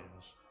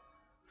Guardians,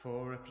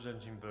 4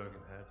 representing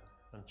Birkenhead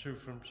and 2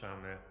 from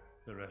Tranmere,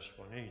 the rest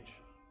one each.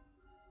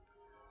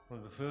 One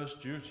of the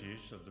first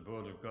duties of the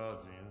Board of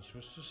Guardians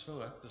was to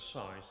select a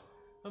site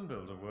and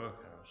build a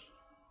workhouse.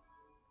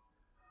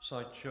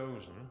 Site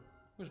chosen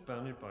was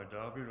bounded by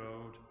Derby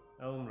Road,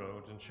 Elm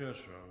Road and Church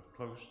Road,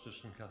 close to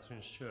St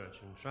Catherine's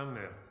Church in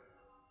Tranmere.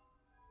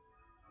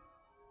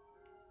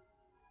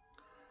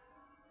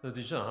 The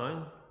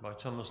design, by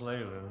Thomas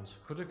Leyland,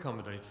 could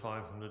accommodate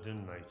 500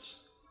 inmates.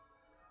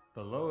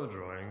 The lower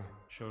drawing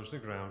shows the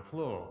ground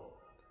floor,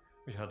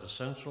 which had a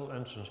central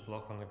entrance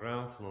block on the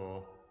ground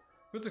floor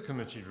with the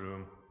committee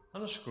room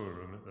and a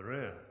schoolroom at the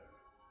rear.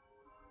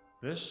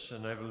 This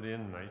enabled the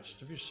inmates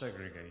to be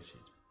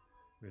segregated,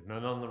 with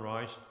men on the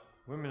right,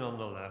 women on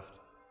the left,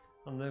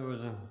 and they were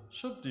then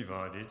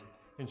subdivided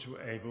into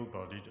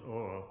able-bodied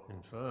or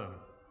infirm.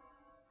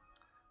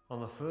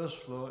 On the first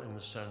floor in the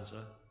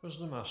centre was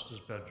the master's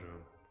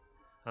bedroom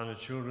and a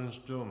children's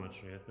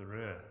dormitory at the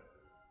rear.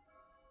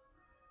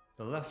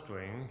 The left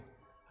wing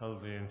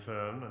held the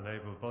infirm and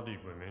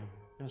able-bodied women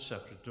in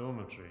separate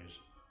dormitories.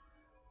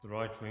 The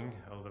right wing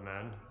held the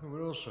men, who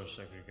were also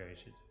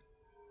segregated.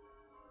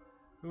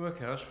 The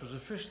workhouse was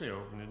officially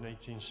opened in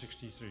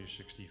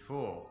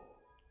 1863-64.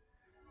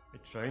 A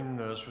trained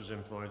nurse was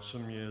employed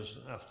some years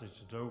after it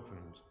had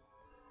opened.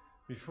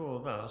 Before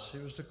that,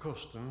 it was the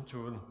custom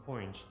to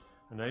appoint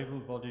an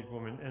able-bodied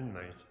woman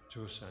inmate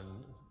to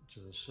attend to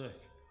the sick.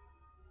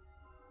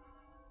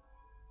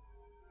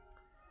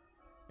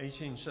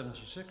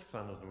 1876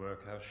 plan of the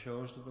workhouse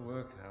shows that the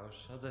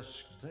workhouse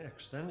had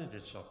extended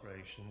its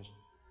operations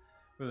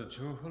with a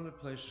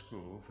 200-place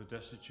school for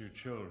destitute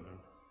children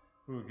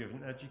who were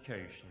given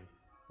education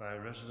by a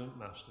resident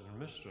master and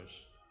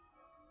mistress.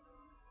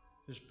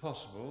 It is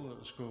possible that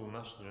the school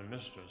master and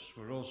mistress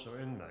were also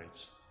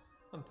inmates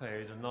and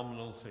paid a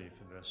nominal fee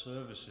for their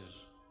services.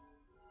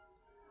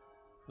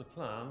 The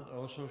plan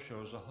also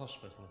shows a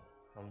hospital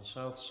on the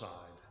south side.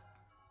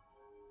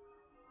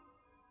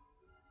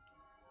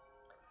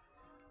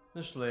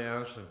 This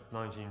layout of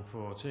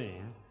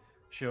 1914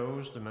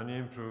 shows the many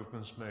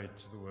improvements made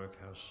to the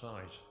workhouse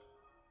site.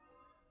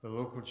 The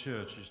local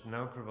churches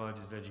now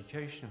provided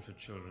education for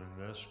children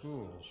in their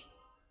schools,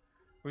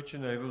 which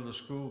enabled the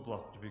school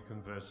block to be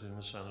converted into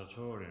a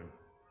sanatorium,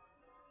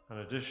 and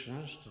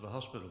additions to the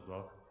hospital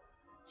block,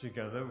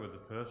 together with the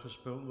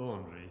purpose-built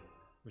laundry,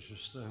 which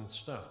was then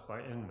staffed by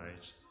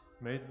inmates,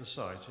 made the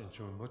site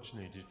into a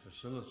much-needed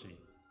facility.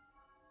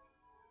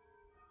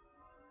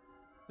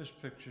 This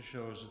picture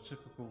shows a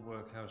typical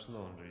workhouse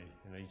laundry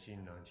in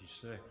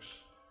 1896.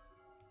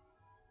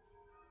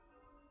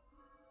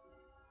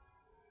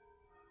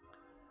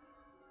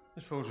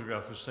 This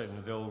photograph was taken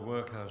of the old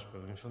workhouse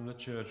building from the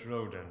Church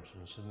Road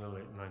entrance in the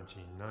late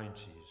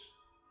 1990s.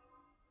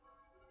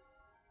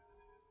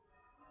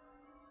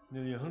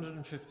 Nearly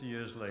 150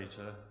 years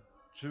later,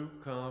 2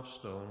 carved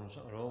stones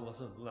are all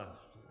that are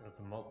left of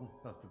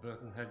the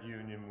Birkenhead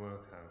Union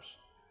Workhouse.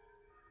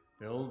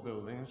 The old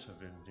buildings have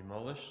been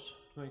demolished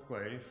to make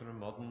way for a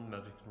modern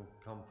medical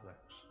complex.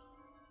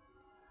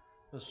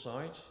 The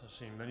site has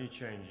seen many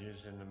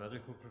changes in the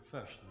medical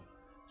profession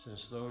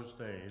since those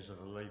days of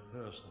a lay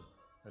person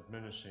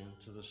administering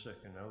to the sick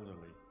and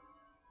elderly.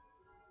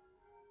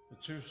 The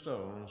two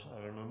stones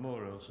are a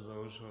memorial to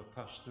those who have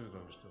passed through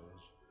those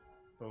doors,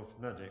 both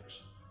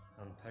medics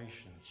and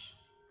patients.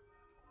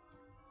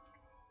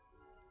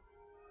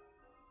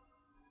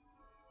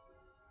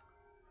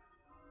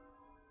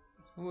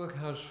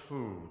 Workhouse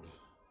food.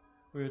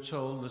 We are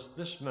told that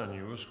this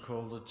menu was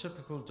called the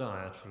typical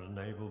diet for an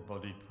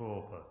able-bodied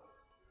pauper.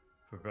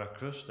 For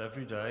breakfast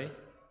every day,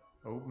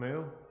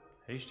 oatmeal,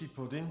 hasty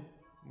pudding,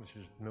 which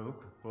is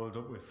milk boiled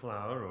up with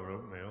flour or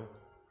oatmeal,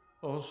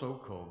 also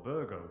called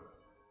burgo.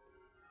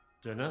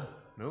 Dinner,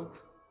 milk,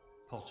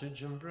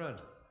 pottage and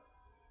bread.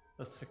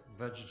 A thick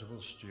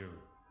vegetable stew,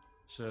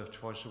 served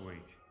twice a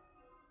week.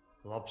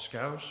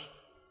 Lobscouse,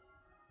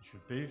 which is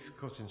beef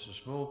cut into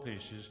small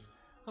pieces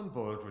and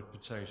boiled with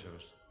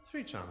potatoes,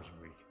 3 times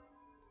a week.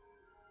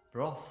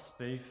 Broth,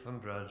 beef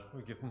and bread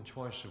were given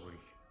twice a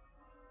week.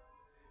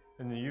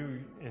 In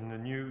the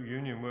new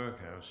Union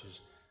workhouses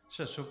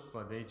set up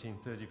by the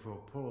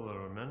 1834 Poor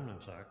Law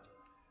Amendment Act,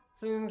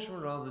 things were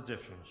rather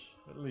different,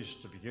 at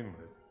least to begin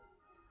with.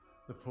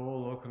 The Poor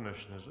Law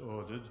Commissioners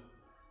ordered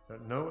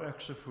that no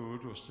extra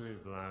food was to be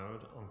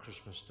allowed on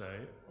Christmas Day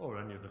or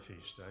any other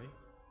feast day.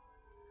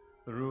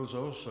 The rules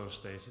also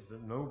stated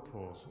that no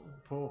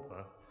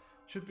pauper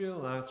should be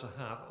allowed to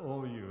have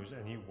or use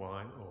any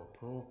wine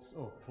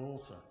or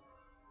porter.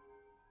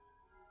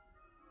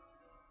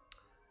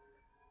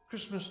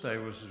 Christmas Day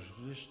was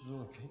a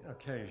traditional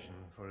occasion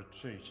for a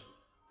treat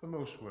for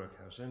most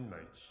workhouse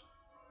inmates.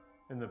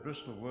 In the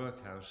Bristol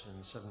workhouse in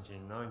the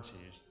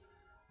 1790s,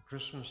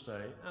 Christmas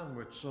Day and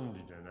Whit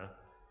Sunday dinner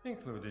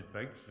included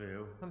baked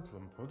veal and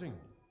plum pudding.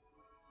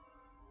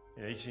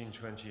 In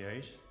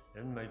 1828,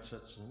 inmates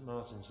at St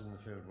Martin's in the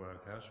Field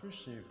Workhouse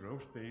received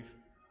roast beef,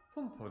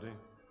 plum pudding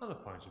and a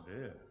pint of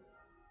beer.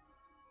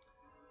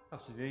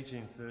 After the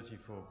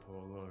 1834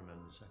 Poor Law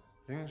Amendment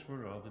Act, things were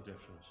rather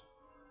different.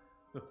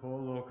 The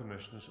Poor Law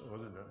Commissioners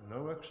ordered that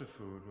no extra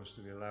food was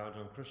to be allowed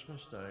on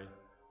Christmas Day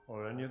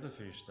or any other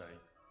feast day.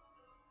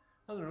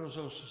 And the rules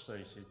also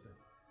stated that,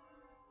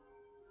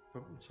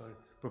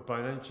 but by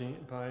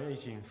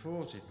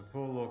 1840, the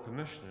Poor Law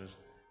Commissioners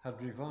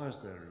had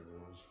revised their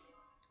rules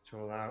to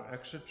allow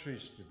extra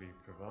treats to be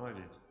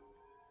provided,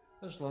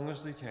 as long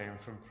as they came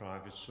from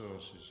private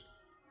sources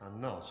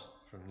and not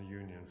from the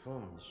Union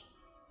funds.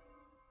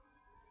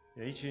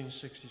 In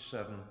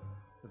 1867,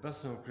 the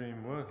Bethnal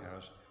Green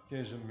Workhouse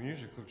gave a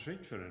musical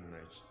treat for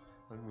inmates,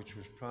 and which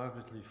was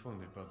privately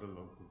funded by the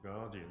local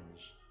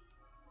guardians.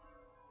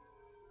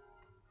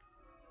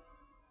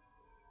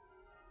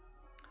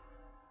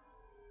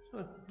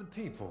 So, the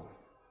people.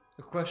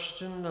 The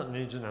question that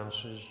needs an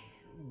answer is,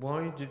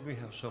 why did we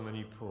have so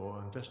many poor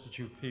and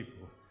destitute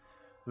people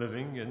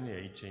living in the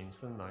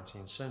 18th and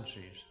 19th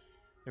centuries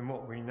in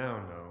what we now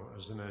know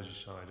as the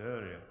Merseyside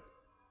area?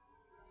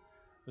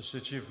 The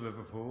city of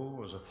Liverpool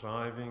was a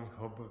thriving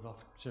hub of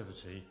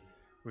activity,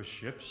 with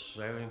ships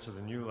sailing to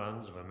the new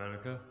lands of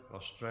America,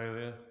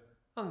 Australia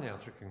and the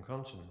African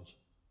continent.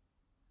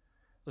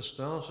 The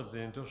start of the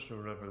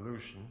Industrial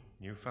Revolution,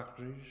 new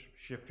factories,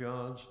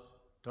 shipyards,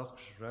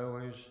 docks,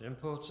 railways,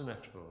 imports and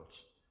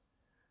exports.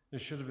 There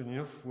should have been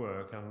enough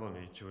work and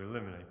money to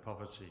eliminate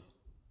poverty.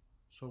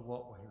 So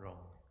what went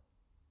wrong?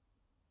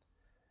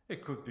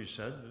 It could be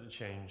said that the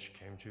change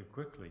came too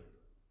quickly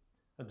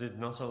and did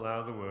not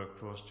allow the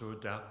workforce to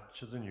adapt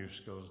to the new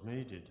skills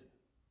needed.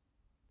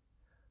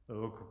 The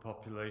local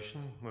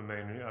population were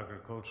mainly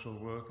agricultural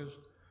workers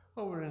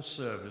or were in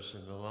service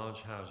in the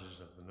large houses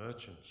of the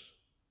merchants.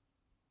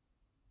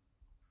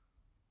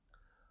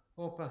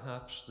 Or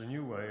perhaps the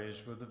new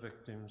ways were the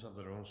victims of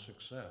their own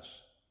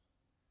success.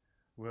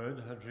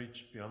 Word had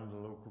reached beyond the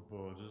local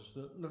borders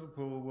that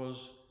Liverpool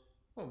was,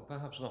 well,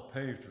 perhaps not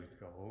paved with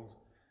gold,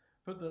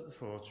 but that the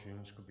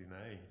fortunes could be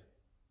made.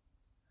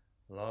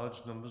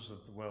 Large numbers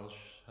of the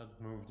Welsh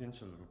had moved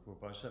into Liverpool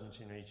by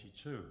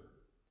 1782.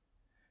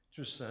 It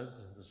was said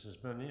that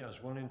as many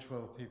as 1 in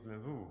 12 people in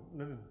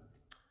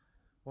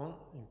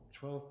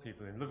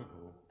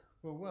Liverpool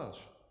were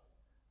Welsh,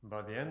 and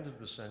by the end of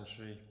the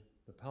century,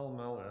 the Pall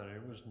Mall area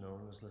was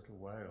known as Little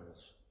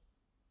Wales.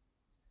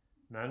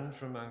 Men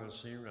from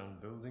Anglesey ran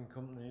building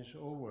companies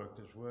or worked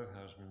as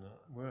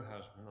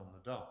warehousemen on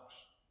the docks.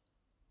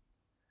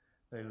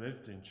 They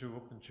lived in 2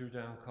 up and 2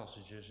 down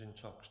cottages in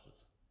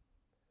Toxteth.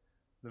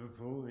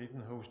 Liverpool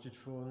even hosted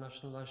 4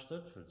 nationalised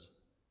Stedfords,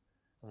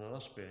 and the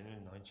last being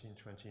in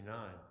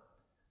 1929,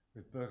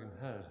 with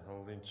Birkenhead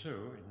holding 2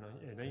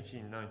 in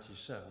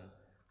 1897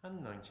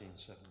 and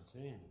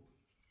 1917.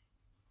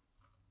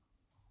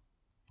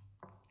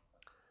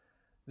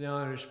 The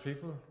Irish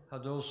people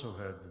had also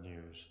heard the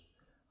news,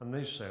 and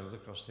they sailed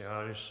across the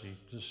Irish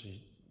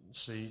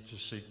Sea to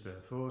seek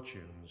their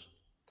fortunes.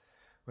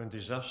 When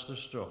disaster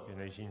struck in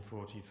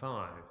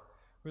 1845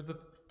 with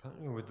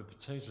the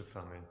potato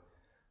famine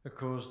that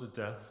caused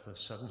the death of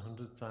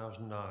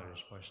 700,000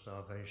 Irish by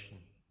starvation.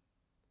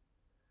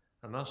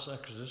 A mass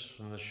exodus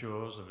from the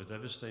shores of a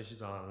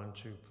devastated island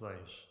took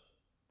place.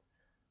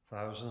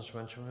 Thousands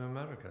went to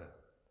America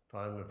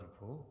via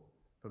Liverpool,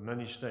 but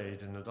many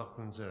stayed in the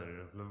Docklands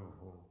area of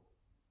Liverpool.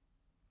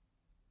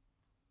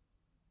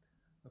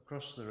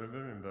 Across the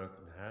river in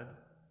Birkenhead,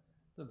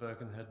 the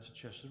Birkenhead to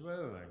Chester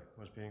Railway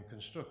was being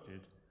constructed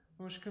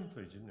and was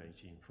completed in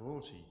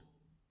 1840.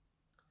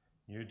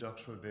 New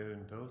docks were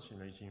being built in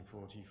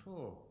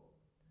 1844,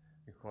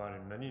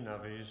 requiring many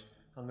navvies,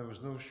 and there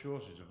was no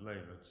shortage of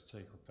labour to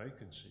take up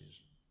vacancies.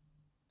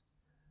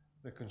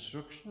 The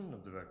construction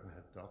of the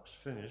Birkenhead docks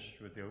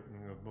finished with the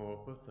opening of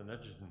Morpeth and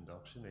Edgerton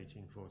docks in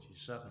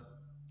 1847.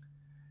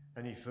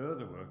 Any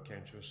further work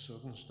came to a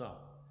sudden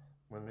stop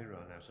when they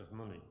ran out of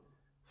money,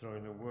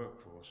 throwing the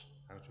workforce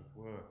out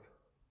of work.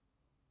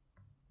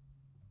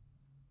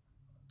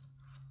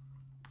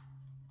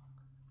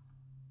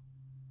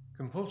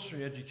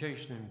 Compulsory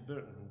education in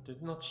Britain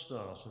did not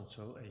start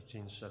until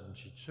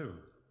 1872.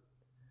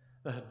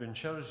 There had been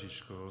charity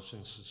schools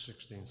since the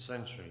 16th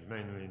century,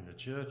 mainly in the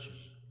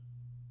churches.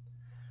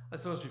 I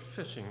thought it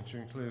fitting to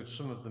include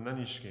some of the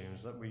many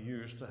schemes that we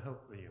used to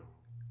help the young.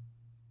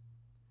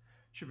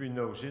 It should be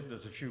noted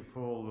that a few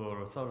poor law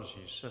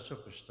authorities set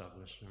up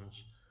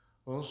establishments,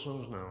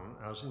 also known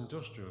as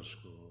industrial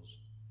schools,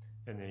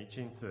 in the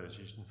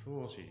 1830s and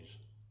 40s.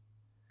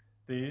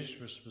 These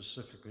were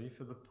specifically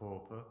for the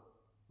pauper,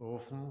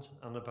 orphaned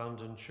and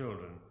abandoned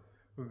children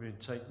who had been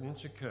taken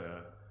into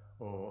care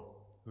or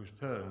whose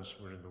parents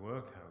were in the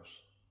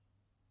workhouse.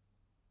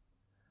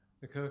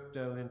 The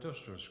Kirkdale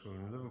Industrial School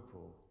in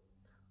Liverpool,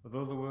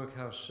 although the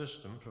workhouse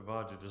system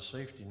provided a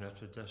safety net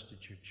for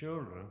destitute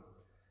children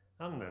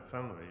and their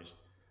families,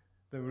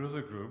 there were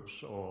other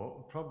groups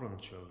or problem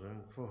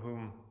children for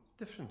whom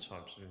different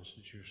types of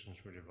institutions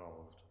were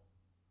evolved.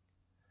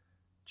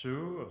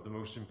 Two of the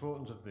most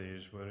important of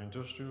these were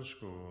industrial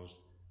schools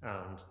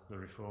and the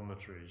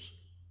reformatories,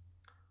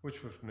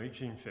 which were from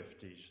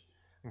 1850s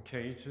and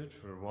catered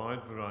for a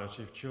wide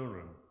variety of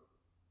children.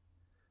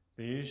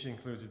 These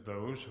included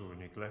those who were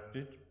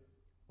neglected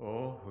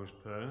or whose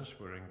parents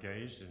were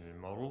engaged in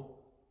immoral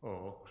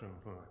or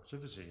criminal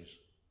activities,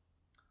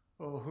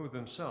 or who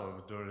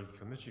themselves had already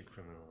committed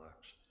criminal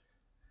acts,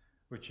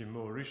 which in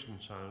more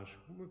recent times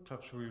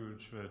perhaps we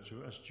would refer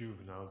to as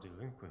juvenile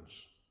delinquents.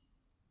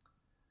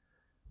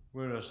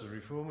 Whereas the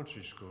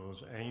reformatory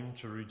schools aimed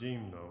to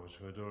redeem those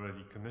who had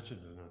already committed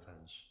an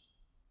offence,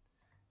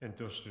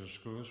 industrial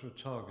schools were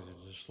targeted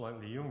at a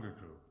slightly younger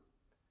group,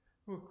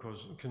 who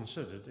were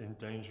considered in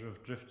danger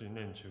of drifting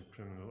into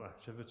criminal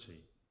activity.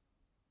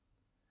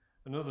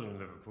 Another in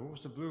Liverpool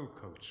was the Blue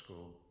Coat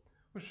School,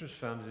 which was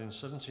founded in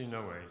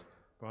 1708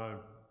 by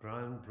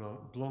Brian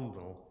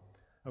Blundell,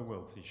 a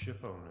wealthy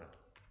shipowner.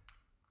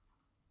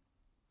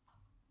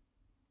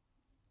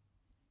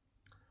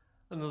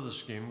 Another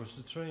scheme was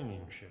the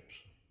training ships.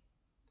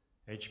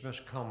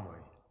 HMS Conway.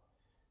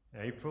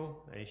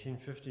 April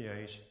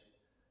 1858,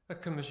 a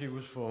committee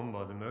was formed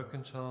by the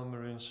Mercantile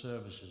Marine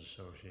Services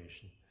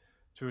Association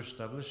to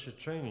establish a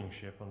training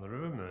ship on the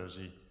River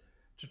Mersey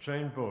to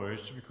train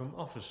boys to become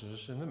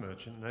officers in the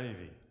Merchant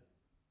Navy.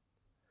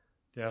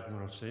 The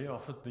Admiralty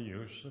offered the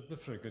use of the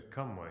frigate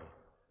Conway,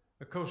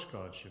 a Coast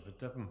Guard ship at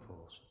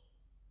Devonport.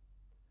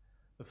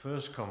 The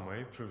first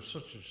Conway proved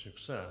such a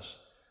success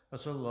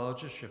that a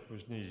larger ship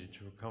was needed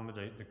to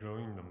accommodate the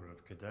growing number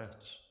of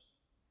cadets.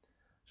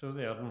 So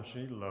the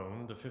Admiralty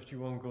loaned a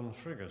 51-gun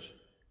frigate,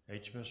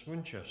 HMS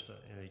Winchester,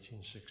 in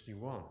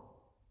 1861.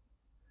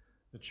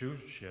 The two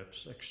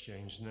ships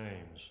exchanged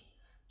names,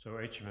 so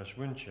HMS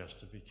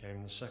Winchester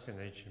became the second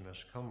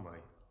HMS Conway.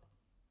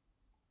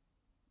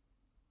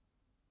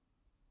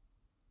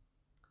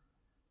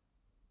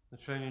 The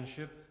training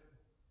ship,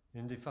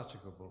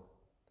 Indefatigable.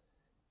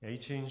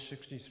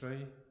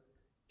 1863,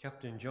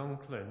 Captain John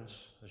Clint,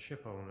 a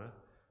shipowner,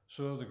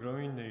 saw the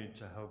growing need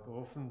to help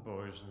orphaned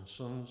boys and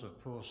sons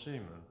of poor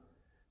seamen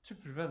to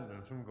prevent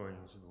them from going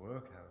into the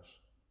workhouse.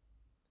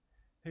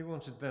 He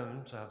wanted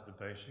them to have the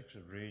basics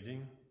of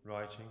reading,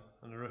 writing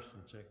and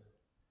arithmetic,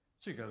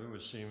 together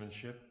with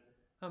seamanship,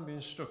 and be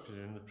instructed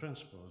in the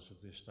principles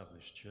of the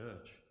established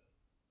church.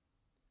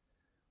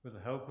 With the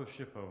help of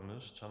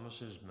shipowners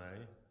Thomas Ismay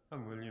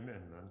and William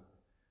Inman,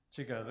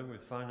 together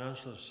with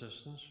financial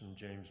assistance from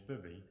James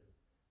Bibby,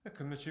 a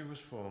committee was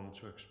formed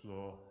to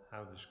explore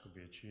how this could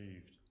be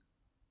achieved.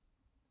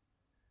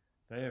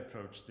 They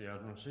approached the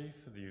Admiralty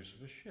for the use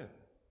of a ship,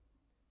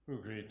 who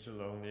agreed to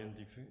loan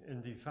the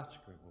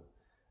Indefatigable,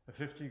 a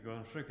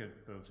 50-gun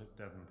frigate built at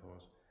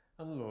Devonport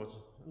and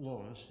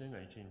launched in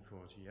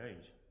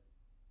 1848.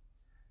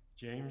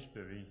 James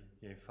Bibby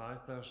gave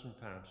 £5,000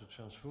 to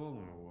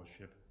transform the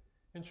warship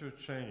into a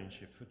training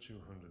ship for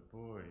 200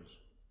 boys.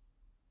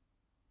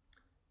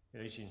 In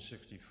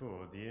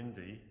 1864, the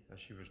Indy, as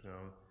she was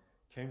known,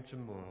 came to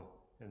moor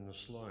in the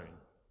Sloane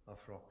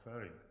off Rock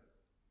Ferry.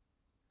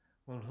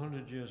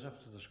 100 years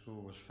after the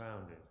school was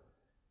founded,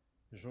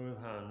 His Royal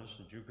Highness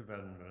the Duke of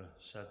Edinburgh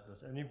said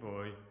that any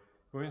boy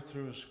going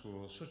through a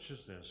school such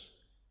as this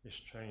is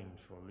trained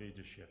for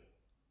leadership.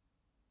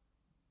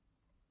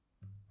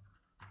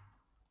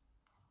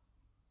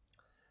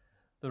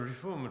 The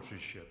reformatory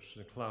ships,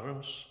 the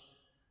Clarence,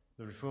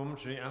 the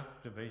Reformatory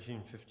Act of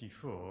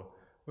 1854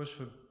 was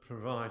for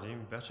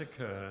providing better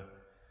care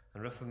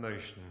and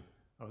reformation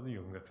of the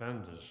young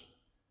offenders.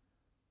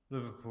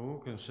 Liverpool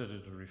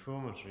considered a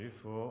reformatory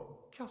for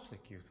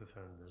Catholic youth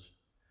offenders,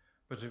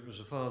 but it was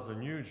Father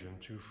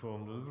Nugent who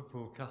formed the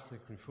Liverpool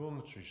Catholic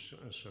Reformatory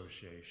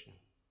Association.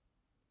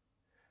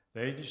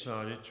 They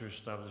decided to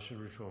establish a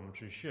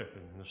reformatory ship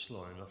in the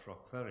Slough off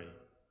Rock Ferry.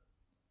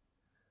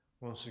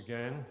 Once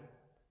again,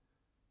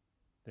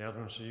 the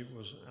Admiralty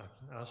was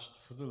asked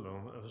for the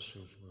loan of a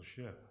suitable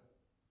ship.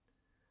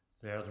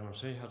 The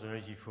Admiralty had an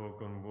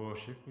 84-gun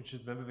warship which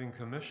had never been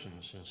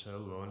commissioned since her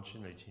launch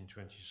in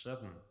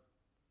 1827.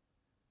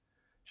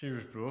 She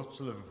was brought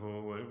to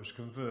Liverpool where it was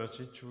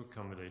converted to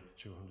accommodate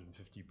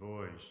 250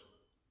 boys.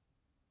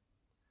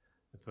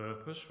 The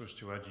purpose was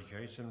to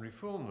educate and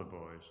reform the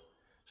boys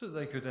so that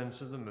they could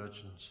enter the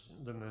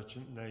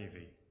merchant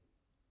navy.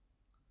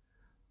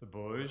 The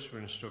boys were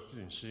instructed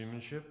in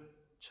seamanship,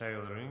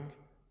 tailoring,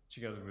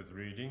 together with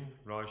reading,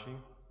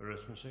 writing,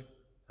 arithmetic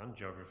and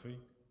geography.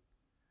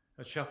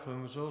 A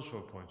chaplain was also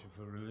appointed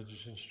for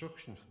religious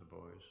instruction for the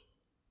boys.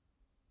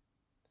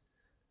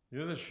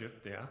 The other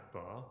ship, the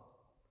Akbar,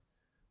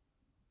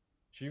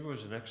 she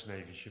was an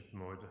ex-Navy ship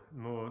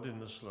moored in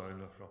the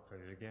Slough off Rock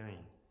Ferry again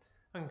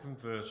and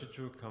converted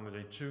to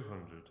accommodate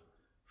 200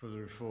 for the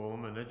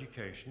reform and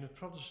education of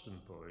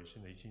Protestant boys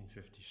in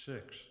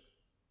 1856.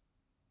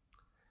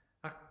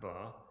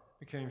 Akbar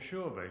became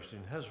shore-based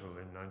in Heswell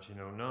in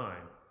 1909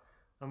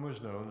 and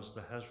was known as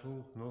the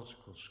Heswell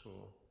Nautical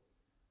School,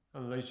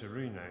 and later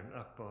renamed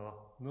Akbar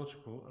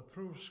Nautical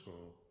Approved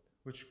School,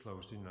 which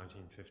closed in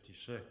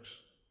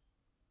 1956.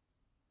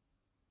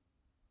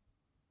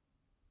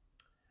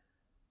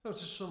 So to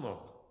sum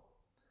up,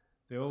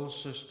 the old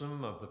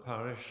system of the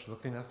parish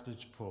looking after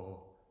its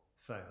poor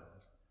failed,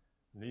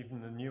 and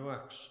even the new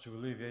acts to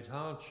alleviate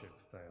hardship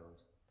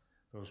failed,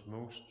 those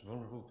most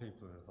vulnerable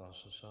people of our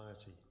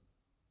society.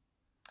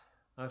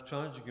 I've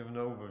tried to give an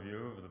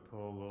overview of the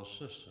poor law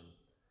system,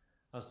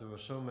 as there were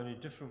so many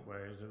different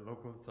ways that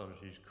local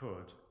authorities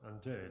could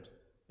and did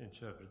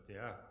interpret the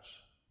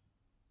acts.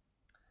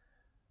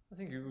 I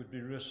think it would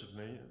be remiss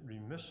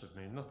of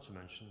me not to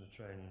mention the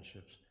training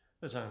ships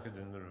that anchored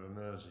in the River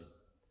Mersey,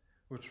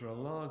 which were a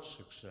large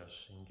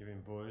success in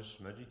giving boys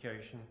some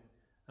education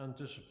and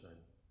discipline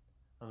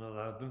and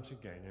allowed them to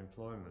gain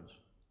employment.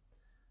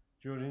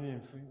 During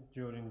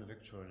the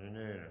Victorian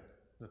era,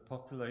 the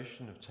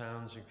population of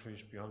towns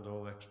increased beyond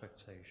all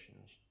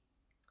expectations.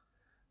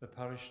 The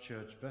parish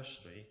church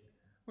vestry,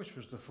 which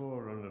was the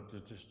forerunner of the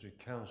district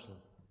council,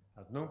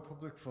 had no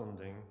public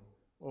funding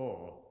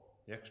or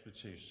the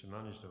expertise to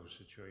manage those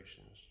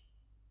situations.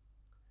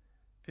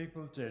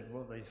 People did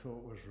what they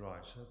thought was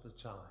right at the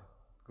time,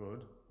 good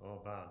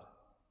or bad.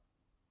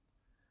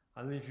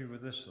 I leave you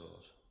with this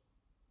thought.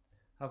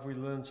 Have we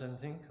learnt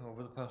anything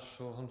over the past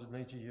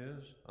 480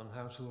 years on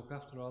how to look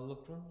after our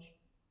loved ones?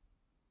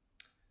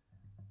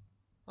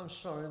 I'm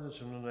sorry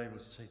that I'm unable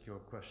to take your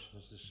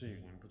questions this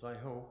evening, but I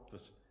hope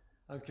that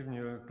I've given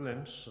you a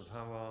glimpse of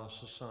how our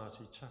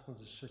society tackled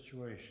this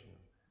situation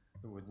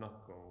that would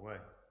not go away.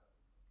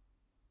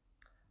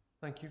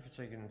 Thank you for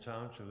taking the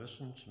time to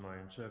listen to my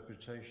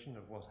interpretation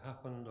of what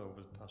happened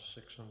over the past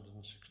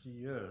 660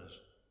 years.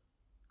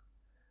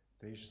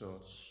 These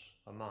thoughts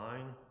are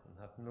mine and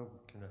have no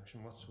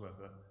connection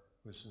whatsoever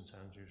with St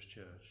Andrew's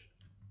Church.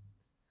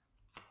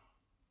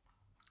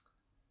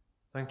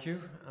 Thank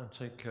you, and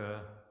take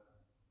care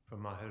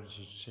from my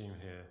heritage team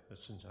here at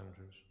St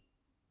Andrews.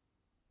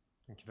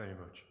 Thank you very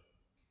much.